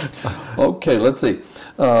 Right. Okay. Let's see.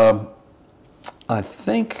 I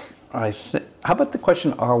think. How about the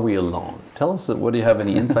question? Are we alone? Tell us. What do you have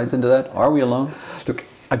any insights into that? Are we alone? Look,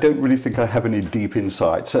 I don't really think I have any deep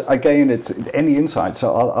insights. Again, any insights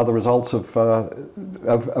are the results of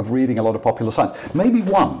reading a lot of popular science. Maybe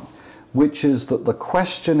one, which is that the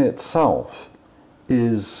question itself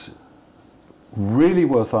is really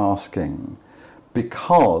worth asking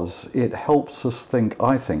because it helps us think,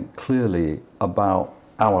 I think, clearly about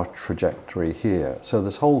our trajectory here. So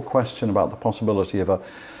this whole question about the possibility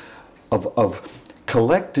of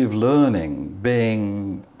collective learning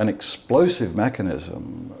being an explosive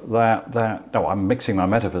mechanism no, I'm mixing my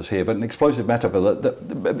metaphors here, but an explosive metaphor,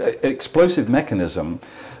 explosive mechanism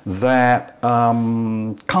that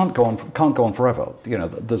can't go on forever. You know,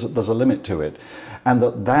 there's a limit to it, and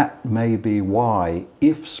that may be why,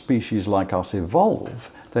 if species like us evolve,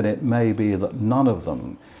 then it may be that none of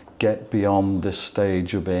them get beyond this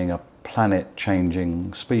stage of being a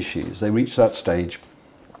planet-changing species. They reach that stage,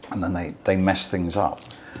 and then they mess things up.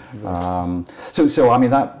 So I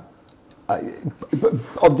mean, I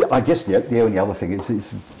guess the only other thing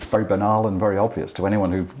is very banal and very obvious to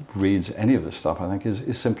anyone who reads any of this stuff, I think,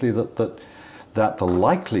 is simply that the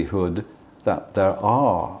likelihood that there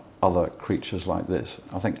are other creatures like this,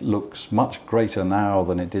 I think, looks much greater now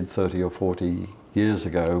than it did 30 or 40 years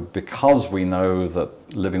ago, because we know that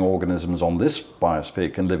living organisms on this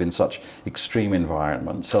biosphere can live in such extreme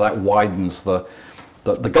environments. So that widens the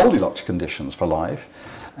Goldilocks conditions for life,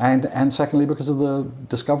 and secondly, because of the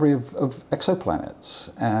discovery of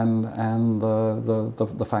exoplanets and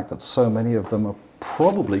the fact that so many of them are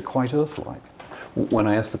probably quite Earth-like. When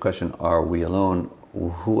I asked the question, "Are we alone?"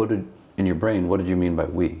 In your brain, what did you mean by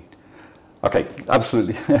we? Okay,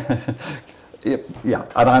 absolutely. Yeah,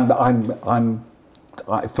 and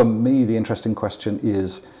for me, the interesting question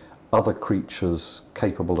is, other creatures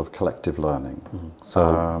capable of collective learning. Mm-hmm.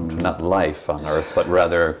 So not life on Earth, but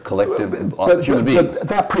rather collective human beings. But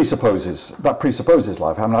that presupposes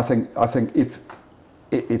life. I mean, I think if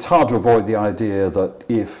it's hard to avoid the idea that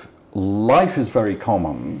if life is very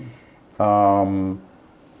common,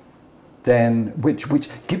 then which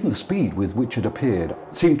given the speed with which it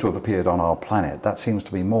seemed to have appeared on our planet, that seems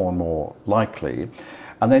to be more and more likely.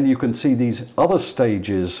 And then you can see these other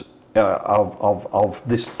stages of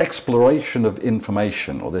this exploration of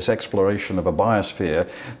information, or this exploration of a biosphere,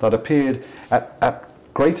 that appeared at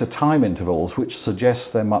greater time intervals, which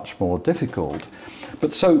suggests they're much more difficult.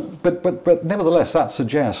 But nevertheless, that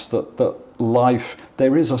suggests that life,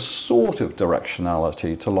 there is a sort of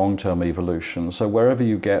directionality to long-term evolution. So wherever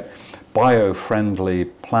you get bio-friendly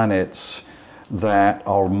planets that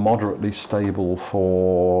are moderately stable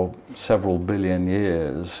for several billion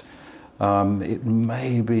years, it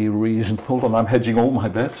may be reasonable, and I'm hedging all my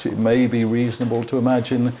bets, it may be reasonable to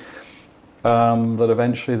imagine that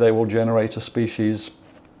eventually they will generate a species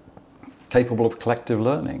capable of collective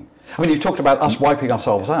learning. I mean, you talked about us wiping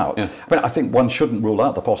ourselves out. Yeah. I mean, I think one shouldn't rule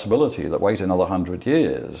out the possibility that wait another 100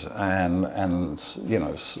 years and you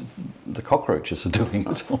know, the cockroaches are doing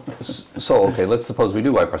it. So, okay, let's suppose we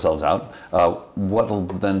do wipe ourselves out. What will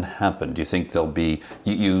then happen? Do you think there'll be,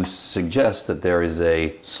 you suggest that there is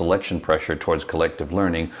a selection pressure towards collective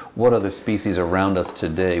learning. What other species around us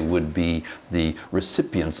today would be the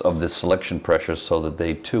recipients of this selection pressure so that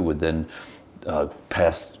they too would then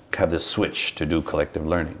pass have this switch to do collective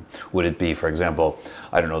learning? Would it be, for example,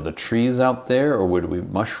 I don't know, the trees out there, or would it be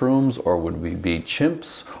mushrooms, or would we be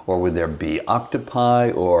chimps, or would there be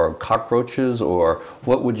octopi or cockroaches, or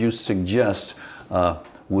what would you suggest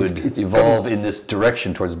would evolve in this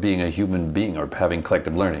direction towards being a human being or having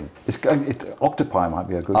collective learning? Octopi might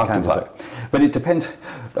be a good candidate. But it depends,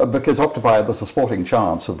 because octopi, there's a sporting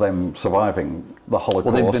chance of them surviving the Holocaust.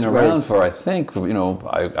 Well, they've been around for, I think, you know,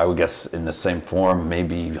 I would guess in the same form,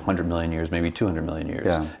 maybe 100 million years, maybe 200 million years.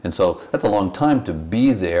 Yeah. And so that's a long time to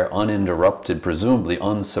be there, uninterrupted, presumably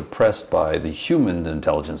unsuppressed by the human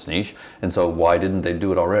intelligence niche. And so why didn't they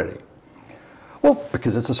do it already? Well,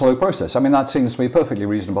 because it's a slow process. I mean, that seems to be a perfectly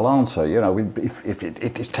reasonable answer. You know,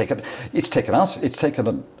 it's taken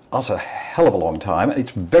us a hell of a long time. It's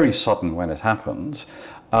very sudden when it happens.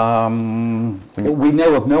 We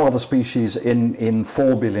know of no other species in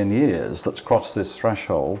 4 billion years that's crossed this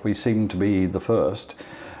threshold. We seem to be the first.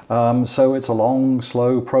 So it's a long,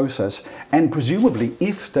 slow process. And presumably,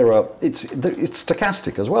 if there are, it's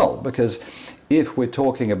stochastic as well, because if we're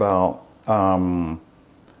talking about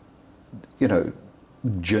you know,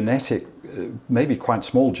 genetic, maybe quite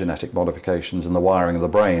small genetic modifications in the wiring of the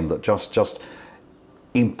brain that just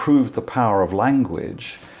improve the power of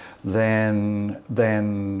language, then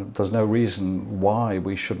there's no reason why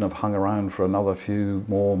we shouldn't have hung around for another few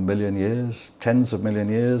more million years, tens of million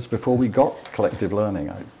years, before we got collective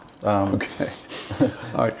learning. Okay.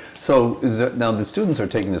 All right. So now the students who are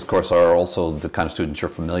taking this course are also the kind of students you're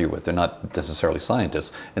familiar with. They're not necessarily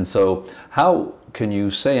scientists. And so how can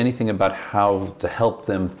you say anything about how to help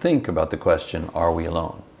them think about the question, are we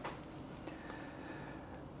alone?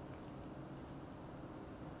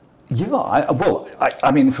 Yeah,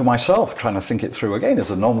 I mean, for myself, trying to think it through again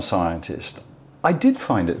as a non-scientist, I did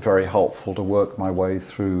find it very helpful to work my way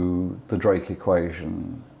through the Drake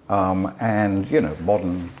equation. And, you know,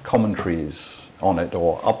 modern commentaries on it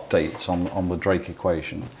or updates on the Drake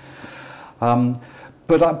equation.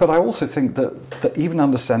 But I also think that even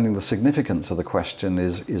understanding the significance of the question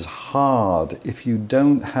is hard if you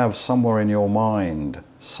don't have somewhere in your mind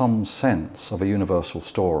some sense of a universal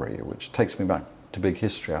story, which takes me back to big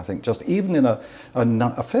history. I think just even in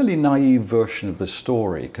a fairly naive version of this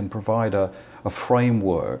story can provide a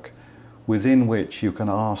framework within which you can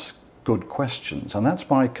ask good questions. And that's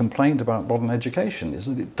my complaint about modern education, is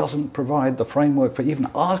that it doesn't provide the framework for even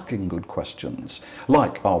asking good questions,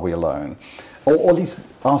 like, are we alone? Or at least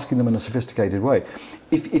asking them in a sophisticated way.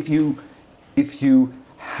 If you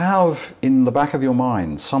have in the back of your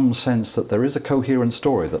mind some sense that there is a coherent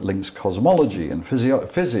story that links cosmology and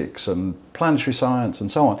physics and planetary science and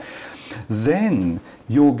so on, then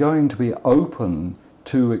you're going to be open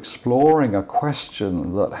to exploring a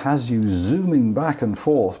question that has you zooming back and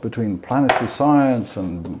forth between planetary science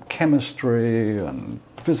and chemistry and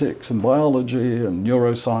physics and biology and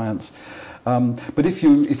neuroscience. But if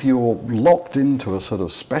you're locked into a sort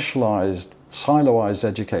of specialized, siloized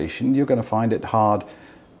education, you're going to find it hard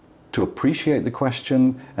to appreciate the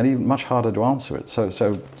question and even much harder to answer it. So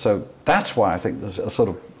that's why I think there's a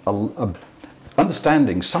sort of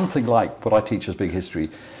understanding something like what I teach as big history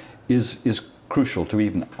is crucial to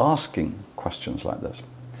even asking questions like this.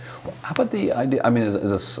 Well, how about the idea, I mean,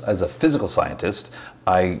 as a physical scientist,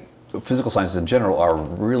 physical scientists in general are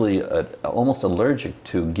really almost allergic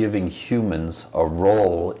to giving humans a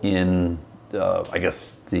role in, I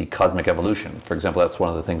guess, the cosmic evolution. For example, that's one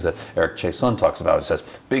of the things that Eric Chaisson talks about. He says,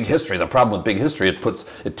 big history, the problem with big history,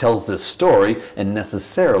 it tells this story, and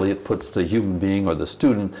necessarily it puts the human being or the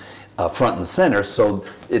student front and center. So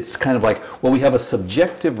it's kind of like, well, we have a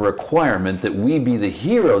subjective requirement that we be the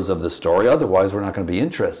heroes of the story, otherwise we're not going to be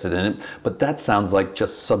interested in it. But that sounds like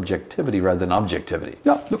just subjectivity rather than objectivity.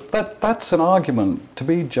 Yeah, look, that's an argument to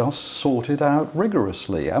be just sorted out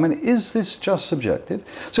rigorously. I mean, is this just subjective?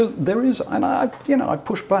 So there is, and I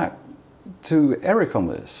push back to Eric on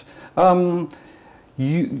this.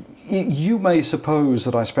 You may suppose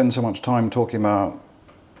that I spend so much time talking about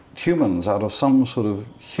humans out of some sort of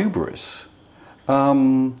hubris.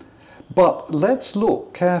 But let's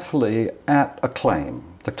look carefully at a claim.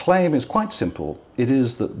 The claim is quite simple. It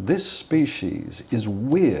is that this species is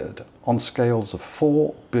weird on scales of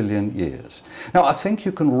 4 billion years. Now, I think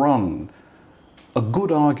you can run a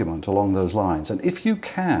good argument along those lines. And if you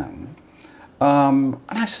can, and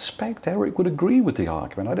I suspect Eric would agree with the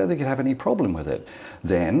argument, I don't think he'd have any problem with it,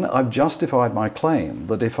 then I've justified my claim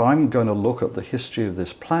that if I'm going to look at the history of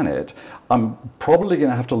this planet, I'm probably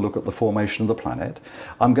going to have to look at the formation of the planet.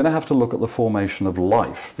 I'm going to have to look at the formation of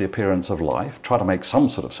life, the appearance of life, try to make some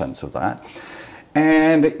sort of sense of that.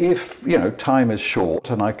 And if, time is short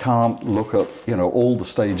and I can't look at, all the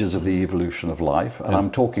stages of the evolution of life, and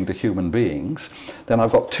I'm talking to human beings, then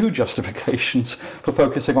I've got two justifications for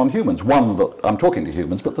focusing on humans. One, that I'm talking to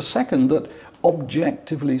humans, but the second, that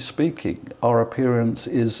objectively speaking, our appearance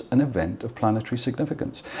is an event of planetary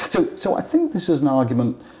significance. So I think this is an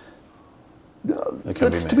argument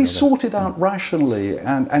that's to be sorted out rationally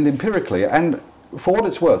and empirically. And for what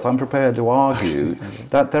it's worth, I'm prepared to argue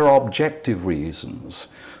that there are objective reasons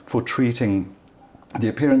for treating the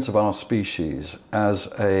appearance of our species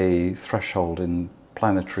as a threshold in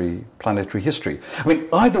planetary history. I mean,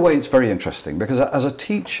 either way, it's very interesting, because as a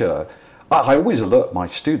teacher, I always alert my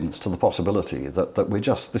students to the possibility that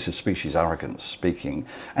this is species arrogance speaking,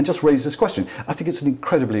 and just raise this question. I think it's an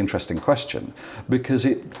incredibly interesting question, because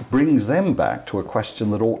it brings them back to a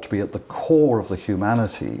question that ought to be at the core of the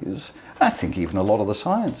humanities, I think even a lot of the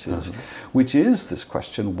sciences, which is this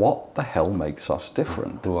question: what the hell makes us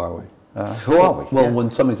different? Who are we? Who are we? Well,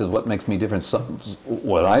 when somebody says, what makes me different,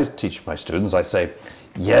 what I teach my students, I say,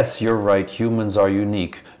 yes, you're right, humans are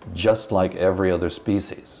unique, just like every other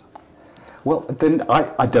species. Well, then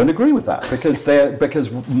I don't agree with that, because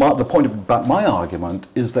the point about my argument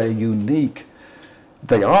is they're unique.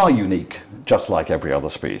 They are unique, just like every other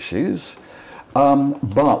species,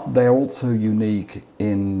 but they're also unique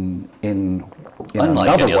in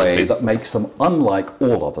another way that makes them unlike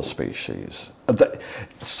all other species.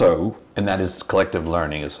 And that is collective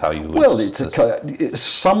learning, is how you would... Well, it's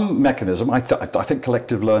some mechanism. I think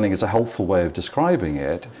collective learning is a helpful way of describing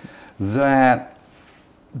it, that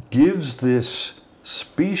gives this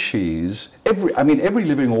species, every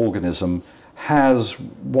living organism has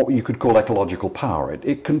what you could call ecological power.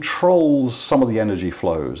 It controls some of the energy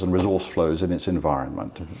flows and resource flows in its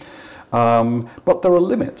environment. But there are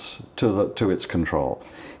limits to its control.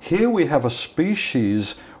 Here we have a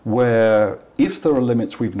species where, if there are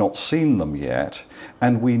limits, we've not seen them yet,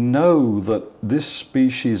 and we know that this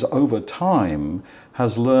species over time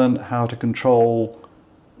has learned how to control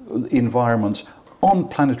environments on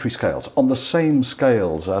planetary scales, on the same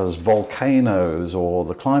scales as volcanoes or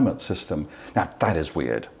the climate system. Now, that is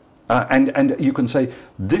weird. And you can say,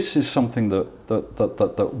 this is something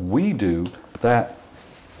that we do that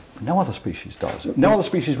no other species does. No other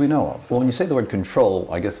species we know of. Well, when you say the word control,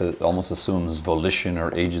 I guess it almost assumes volition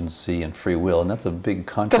or agency and free will, and that's a big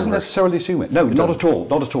controversy. Doesn't necessarily assume it. No, not at all.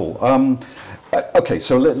 Not at all. Okay,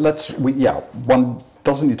 so one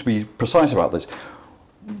doesn't need to be precise about this.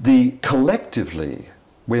 Collectively,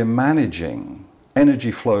 we're managing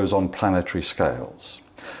energy flows on planetary scales.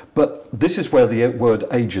 But this is where the word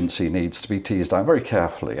agency needs to be teased out very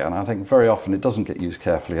carefully, and I think very often it doesn't get used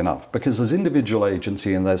carefully enough, because there's individual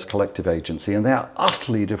agency and there's collective agency, and they are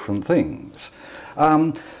utterly different things.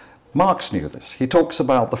 Marx knew this. He talks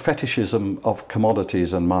about the fetishism of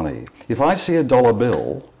commodities and money. If I see a dollar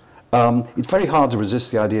bill, it's very hard to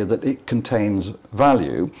resist the idea that it contains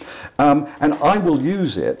value, and I will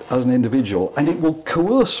use it as an individual, and it will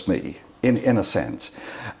coerce me in a sense.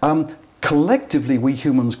 Collectively, we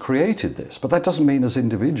humans created this, but that doesn't mean as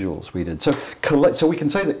individuals we did. So we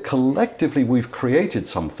can say that collectively we've created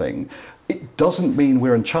something. It doesn't mean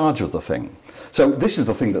we're in charge of the thing. So this is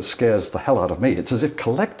the thing that scares the hell out of me. It's as if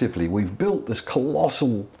collectively we've built this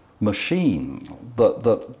colossal machine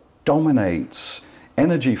that dominates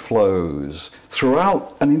energy flows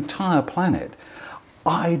throughout an entire planet.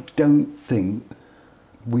 I don't think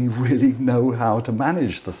we really know how to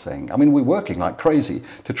manage the thing. I mean, we're working like crazy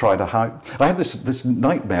to try to I have this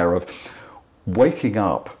nightmare of waking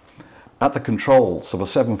up at the controls of a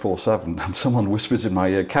 747 and someone whispers in my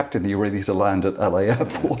ear, "Captain, are you ready to land at LA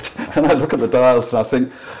Airport?" And I look at the dials and I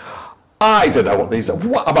think, I don't know what these are.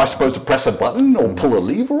 What, am I supposed to press a button or pull a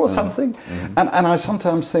lever or something? And I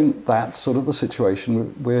sometimes think that's sort of the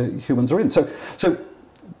situation where humans are in. So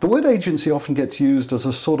the word agency often gets used as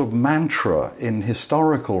a sort of mantra in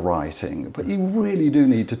historical writing, but you really do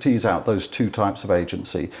need to tease out those two types of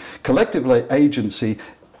agency. Collective agency,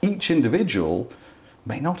 each individual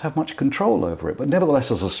may not have much control over it, but nevertheless,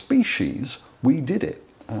 as a species, we did it.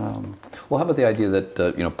 Well, how about the idea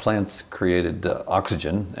that plants created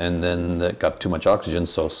oxygen, and then it got too much oxygen,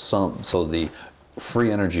 so the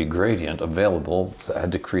free energy gradient available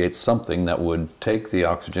had to create something that would take the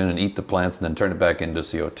oxygen and eat the plants and then turn it back into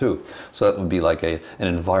CO2. So that would be like an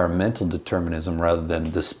environmental determinism rather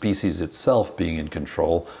than the species itself being in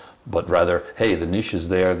control, but rather, hey, the niche is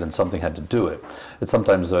there, then something had to do it. It's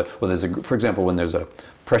sometimes, for example, when there's a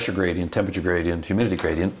pressure gradient, temperature gradient, humidity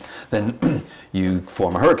gradient, then you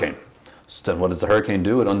form a hurricane. So then what does the hurricane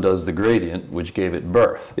do? It undoes the gradient, which gave it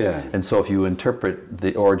birth. Yeah. And so if you interpret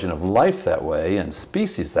the origin of life that way and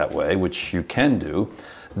species that way, which you can do,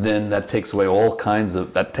 then that takes away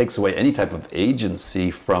that takes away any type of agency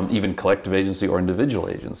from even collective agency or individual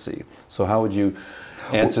agency. So how would you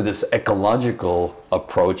answer this ecological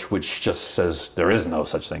approach, which just says there is no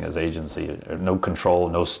such thing as agency, no control,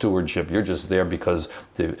 no stewardship? You're just there because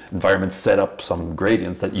the environment set up some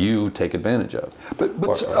gradients that you take advantage of.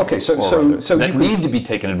 That need to be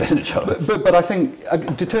taken advantage of. But I think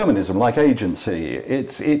determinism, like agency,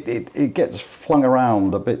 it gets flung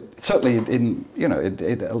around a bit. Certainly,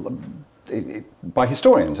 by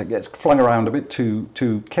historians, it gets flung around a bit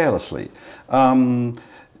too carelessly.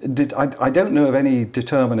 I don't know of any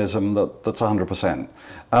determinism that's 100%.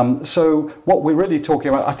 So what we're really talking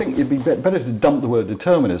about, I think it'd be better to dump the word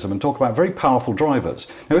determinism and talk about very powerful drivers.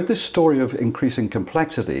 Now, if this story of increasing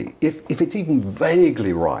complexity, if it's even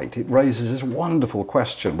vaguely right, it raises this wonderful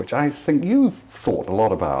question, which I think you've thought a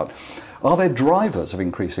lot about. Are there drivers of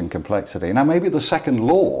increasing complexity? Now, maybe the second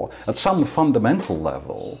law, at some fundamental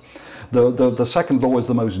level, the second law is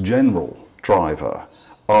the most general driver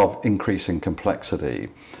of increasing complexity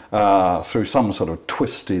through some sort of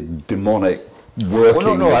twisted, demonic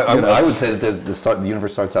working. I would say that the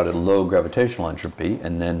universe starts out at low gravitational entropy,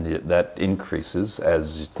 and then that increases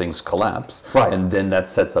as things collapse, right. And then that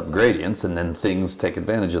sets up gradients, and then things take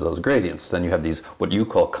advantage of those gradients. Then you have these, what you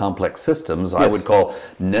call complex systems. Yes. I would call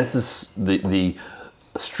the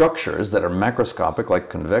structures that are macroscopic, like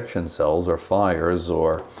convection cells or fires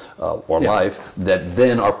or life, that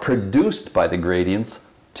then are produced by the gradients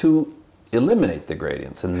to eliminate the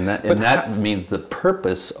gradients. And that means the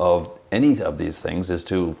purpose of any of these things is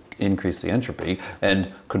to increase the entropy and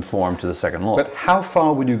conform to the second law. But how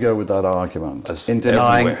far would you go with that argument? In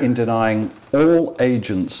denying all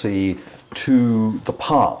agency to the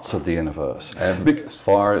parts of the universe? As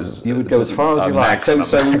far as you would go as far as you like. So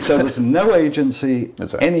there's no agency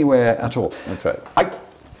anywhere at all. That's right.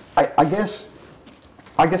 I guess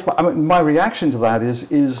my reaction to that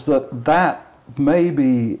is that may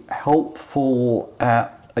be helpful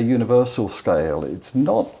at a universal scale. It's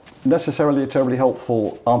not necessarily a terribly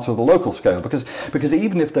helpful answer at the local scale, because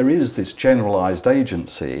even if there is this generalized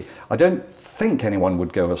agency, I don't think anyone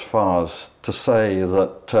would go as far as to say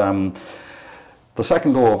that the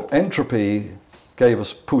second law of entropy gave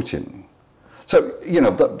us Putin. So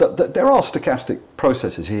there are stochastic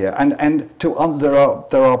processes here, and there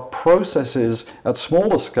are processes at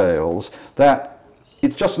smaller scales that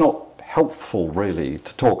it's just not helpful really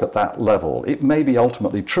to talk at that level. It may be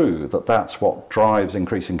ultimately true that that's what drives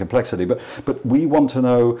increasing complexity, but we want to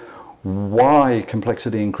know why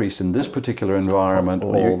complexity increased in this particular environment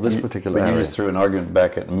this particular area. But you just threw an argument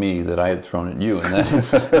back at me that I had thrown at you, and that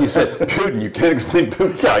is, you said, Putin, you can't explain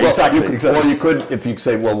Putin. Yeah, exactly. Well, you could, if you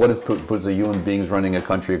say, well, what is Putin? Putin's a human beings running a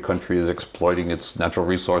country is exploiting its natural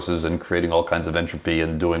resources and creating all kinds of entropy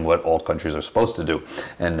and doing what all countries are supposed to do.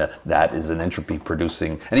 And that is an entropy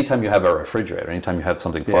producing, anytime you have a refrigerator, anytime you have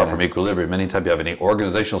something far from equilibrium, anytime you have any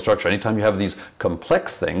organizational structure, anytime you have these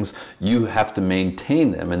complex things, you have to maintain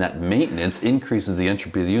them, and that maintenance increases the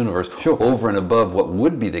entropy of the universe over and above what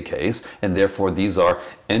would be the case, and therefore these are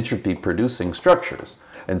entropy producing structures.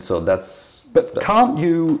 And so can't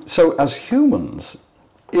you, so as humans,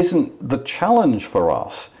 isn't the challenge for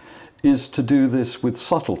us is to do this with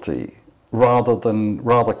subtlety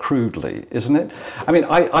rather crudely, isn't it? I mean,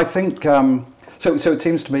 I think, so it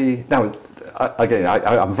seems to me, now, again,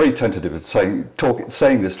 I'm very tentative at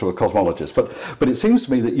saying this to a cosmologist, but it seems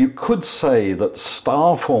to me that you could say that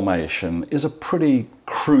star formation is a pretty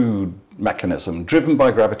crude mechanism driven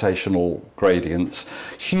by gravitational gradients.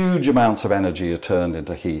 Huge amounts of energy are turned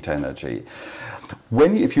into heat energy.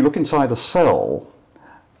 If you look inside a cell,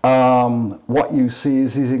 what you see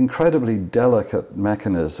is these incredibly delicate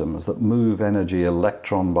mechanisms that move energy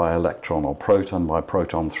electron by electron or proton by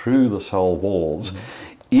proton through the cell walls.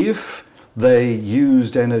 If they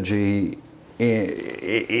used energy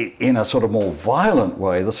in a sort of more violent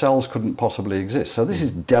way, the cells couldn't possibly exist. So this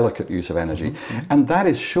is delicate use of energy. And that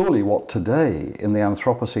is surely what today in the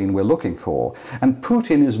Anthropocene we're looking for. And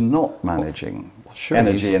Putin is not managing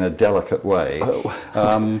energy in a delicate way. So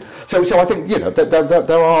I think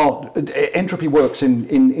there are entropy works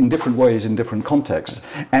in different ways in different contexts,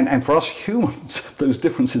 and for us humans those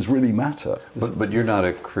differences really matter. But you're not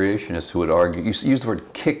a creationist who would argue. You used the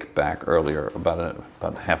word kickback earlier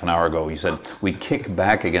about half an hour ago. You said we kick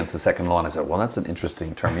back against the second law, and I said, well, that's an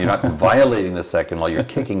interesting term. You're not violating the second law. You're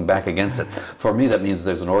kicking back against it. For me, that means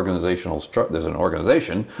there's an organizational there's an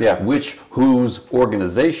organization whose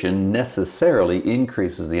organization necessarily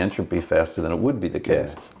increases the entropy faster than it would be the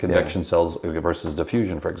case. Yeah. Convection cells versus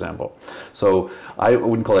diffusion, for example. So I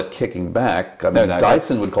wouldn't call it kicking back. I mean, No,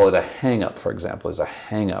 Dyson would call it a hang-up, for example. There's a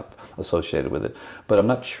hang-up associated with it. But I'm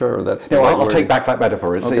not sure that's the No, right I'll word. take back that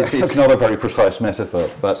metaphor. It's not a very precise metaphor.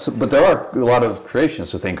 But But there are a lot of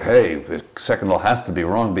creationists who think, hey, the second law has to be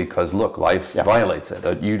wrong because, look, life violates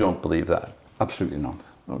it. You don't believe that? absolutely not.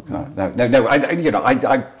 Okay. No.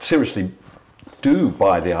 I seriously do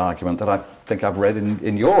buy the argument that I think I've read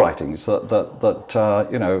in your writings that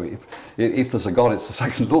you know, if there's a God, it's the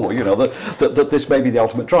second law. You know, that this may be the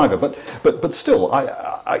ultimate driver. But still,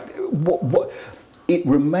 it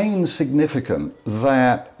remains significant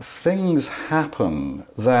that things happen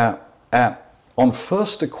that on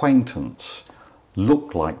first acquaintance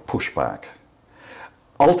look like pushback.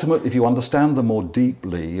 Ultimately, if you understand them more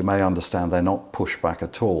deeply, you may understand they're not pushback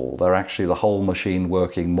at all. They're actually the whole machine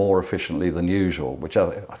working more efficiently than usual, which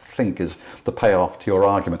I think is the payoff to your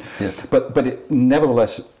argument. Yes. But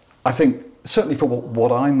nevertheless, I think certainly for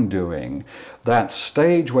what I'm doing, that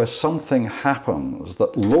stage where something happens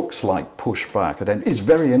that looks like pushback is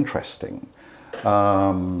very interesting.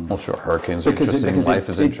 Well, sure, hurricanes are interesting, life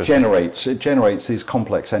is interesting. It generates these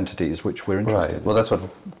complex entities which we're interested in. Right. Well, that's what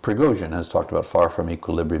Prigozhin has talked about, far from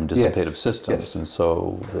equilibrium dissipative systems. Yes. And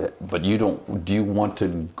so, but do you want to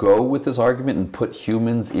go with this argument and put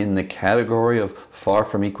humans in the category of far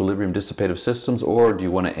from equilibrium dissipative systems, or do you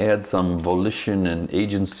want to add some volition and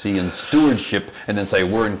agency and stewardship and then say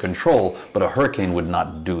we're in control, but a hurricane would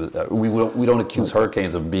not do that? We don't accuse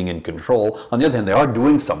hurricanes of being in control. On the other hand, they are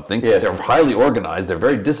doing something. Yes. They're highly organized, they're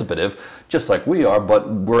very dissipative, just like we are, but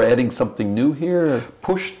we're adding something new here.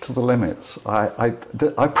 Pushed to the limits, I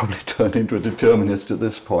probably turned into a determinist at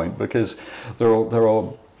this point, because there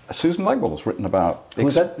are Susan Blackmore's written about.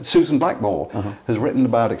 Who's that? Susan Blackmore has written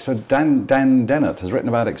about. Dan Dennett has written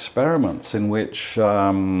about experiments in which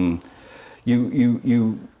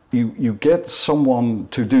you get someone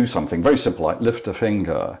to do something very simple, like lift a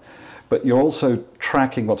finger, but you're also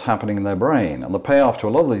tracking what's happening in their brain. And the payoff to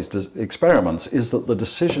a lot of these experiments is that the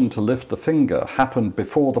decision to lift the finger happened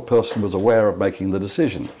before the person was aware of making the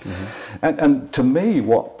decision. Mm-hmm. And to me,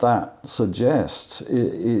 what that suggests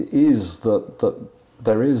is that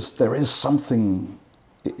there is something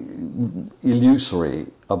illusory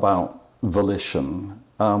about volition.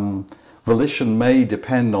 Volition may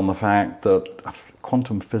depend on the fact that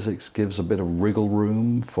quantum physics gives a bit of wriggle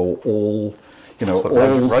room for all, you know,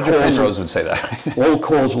 Roger Penrose would say that. all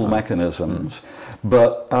causal mechanisms.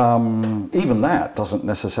 But even that doesn't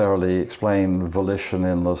necessarily explain volition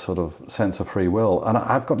in the sort of sense of free will. And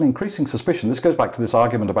I've got an increasing suspicion, this goes back to this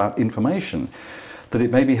argument about information, that it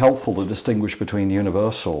may be helpful to distinguish between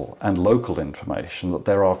universal and local information, that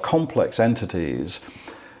there are complex entities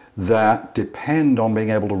that depend on being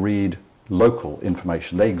able to read local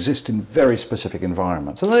information. They exist in very specific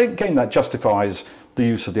environments. And again, that justifies the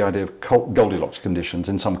use of the idea of Goldilocks conditions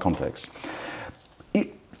in some contexts.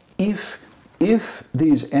 If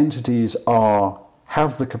these entities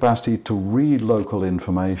have the capacity to read local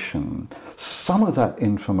information, some of that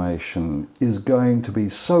information is going to be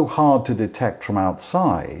so hard to detect from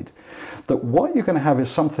outside that what you're going to have is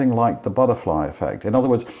something like the butterfly effect. In other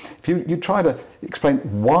words, if you try to explain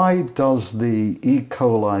why does the E.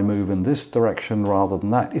 coli move in this direction rather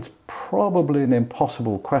than that, it's probably an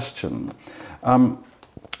impossible question.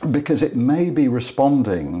 Because it may be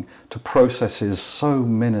responding to processes so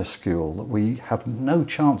minuscule that we have no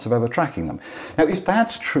chance of ever tracking them. Now, if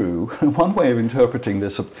that's true, one way of interpreting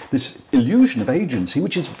this illusion of agency,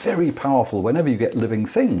 which is very powerful whenever you get living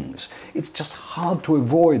things, it's just hard to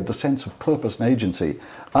avoid the sense of purpose and agency.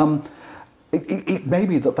 It may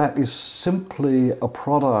be that is simply a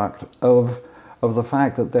product of the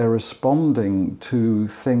fact that they're responding to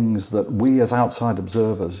things that we as outside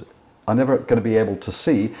observers are never going to be able to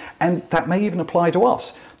see, and that may even apply to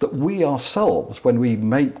us, that we ourselves, when we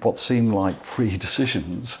make what seem like free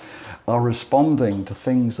decisions, are responding to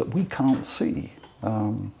things that we can't see.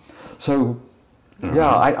 I'm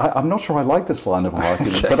not sure I like this line of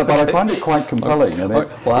argument, but I find it quite compelling, and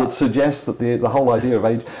it suggests that the whole idea of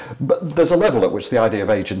agency, but there's a level at which the idea of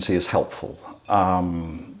agency is helpful.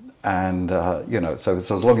 So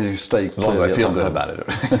as long as you stay clear. As long as I feel good about it.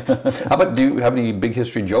 How about, do you have any big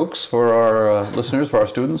history jokes for our listeners, for our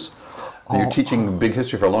students? You're teaching big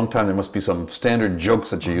history for a long time. There must be some standard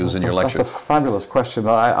jokes that you use in your lectures. That's a fabulous question.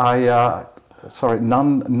 Sorry,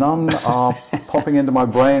 none are popping into my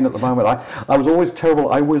brain at the moment. I was always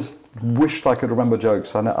terrible. I always wished I could remember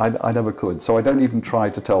jokes. I never could. So I don't even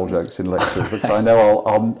try to tell jokes in lectures because I know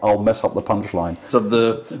I'll mess up the punchline.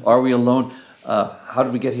 So Are We Alone? How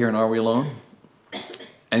did we get here in Are We Alone?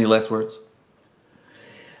 Any last words?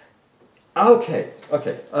 Okay.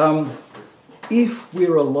 If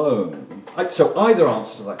we're alone, so either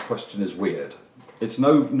answer to that question is weird. It's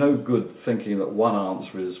no good thinking that one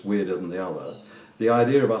answer is weirder than the other. The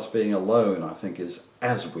idea of us being alone, I think, is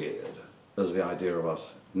as weird as the idea of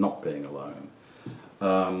us not being alone.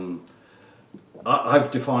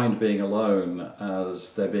 I've defined being alone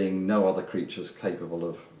as there being no other creatures capable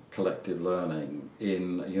of collective learning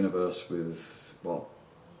in a universe with, what,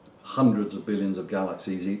 hundreds of billions of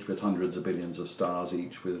galaxies, each with hundreds of billions of stars,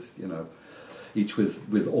 each with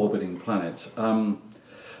orbiting planets.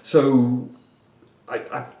 So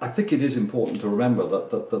I think it is important to remember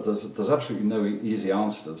that there's absolutely no easy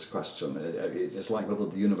answer to this question. It's like whether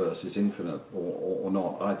the universe is infinite or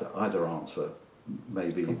not. Either answer may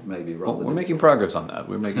be rather. Well, we're making progress on that.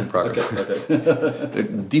 We're making progress. Okay.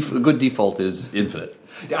 A good default is infinite.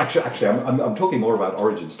 Actually, I'm talking more about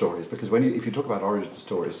origin stories, because if you talk about origin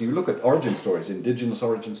stories, you look at origin stories, indigenous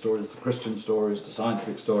origin stories, the Christian stories, the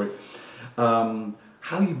scientific story.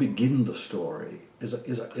 How you begin the story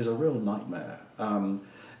is a real nightmare.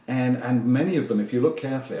 And many of them, if you look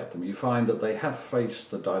carefully at them, you find that they have faced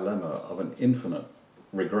the dilemma of an infinite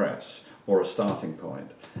regress or a starting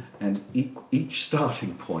point, and each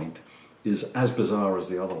starting point is as bizarre as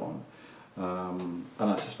the other one. And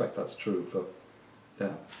I suspect that's true for.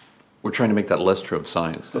 Yeah. We're trying to make that less true of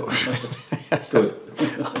science, though. Good.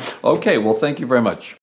 Okay, well, thank you very much.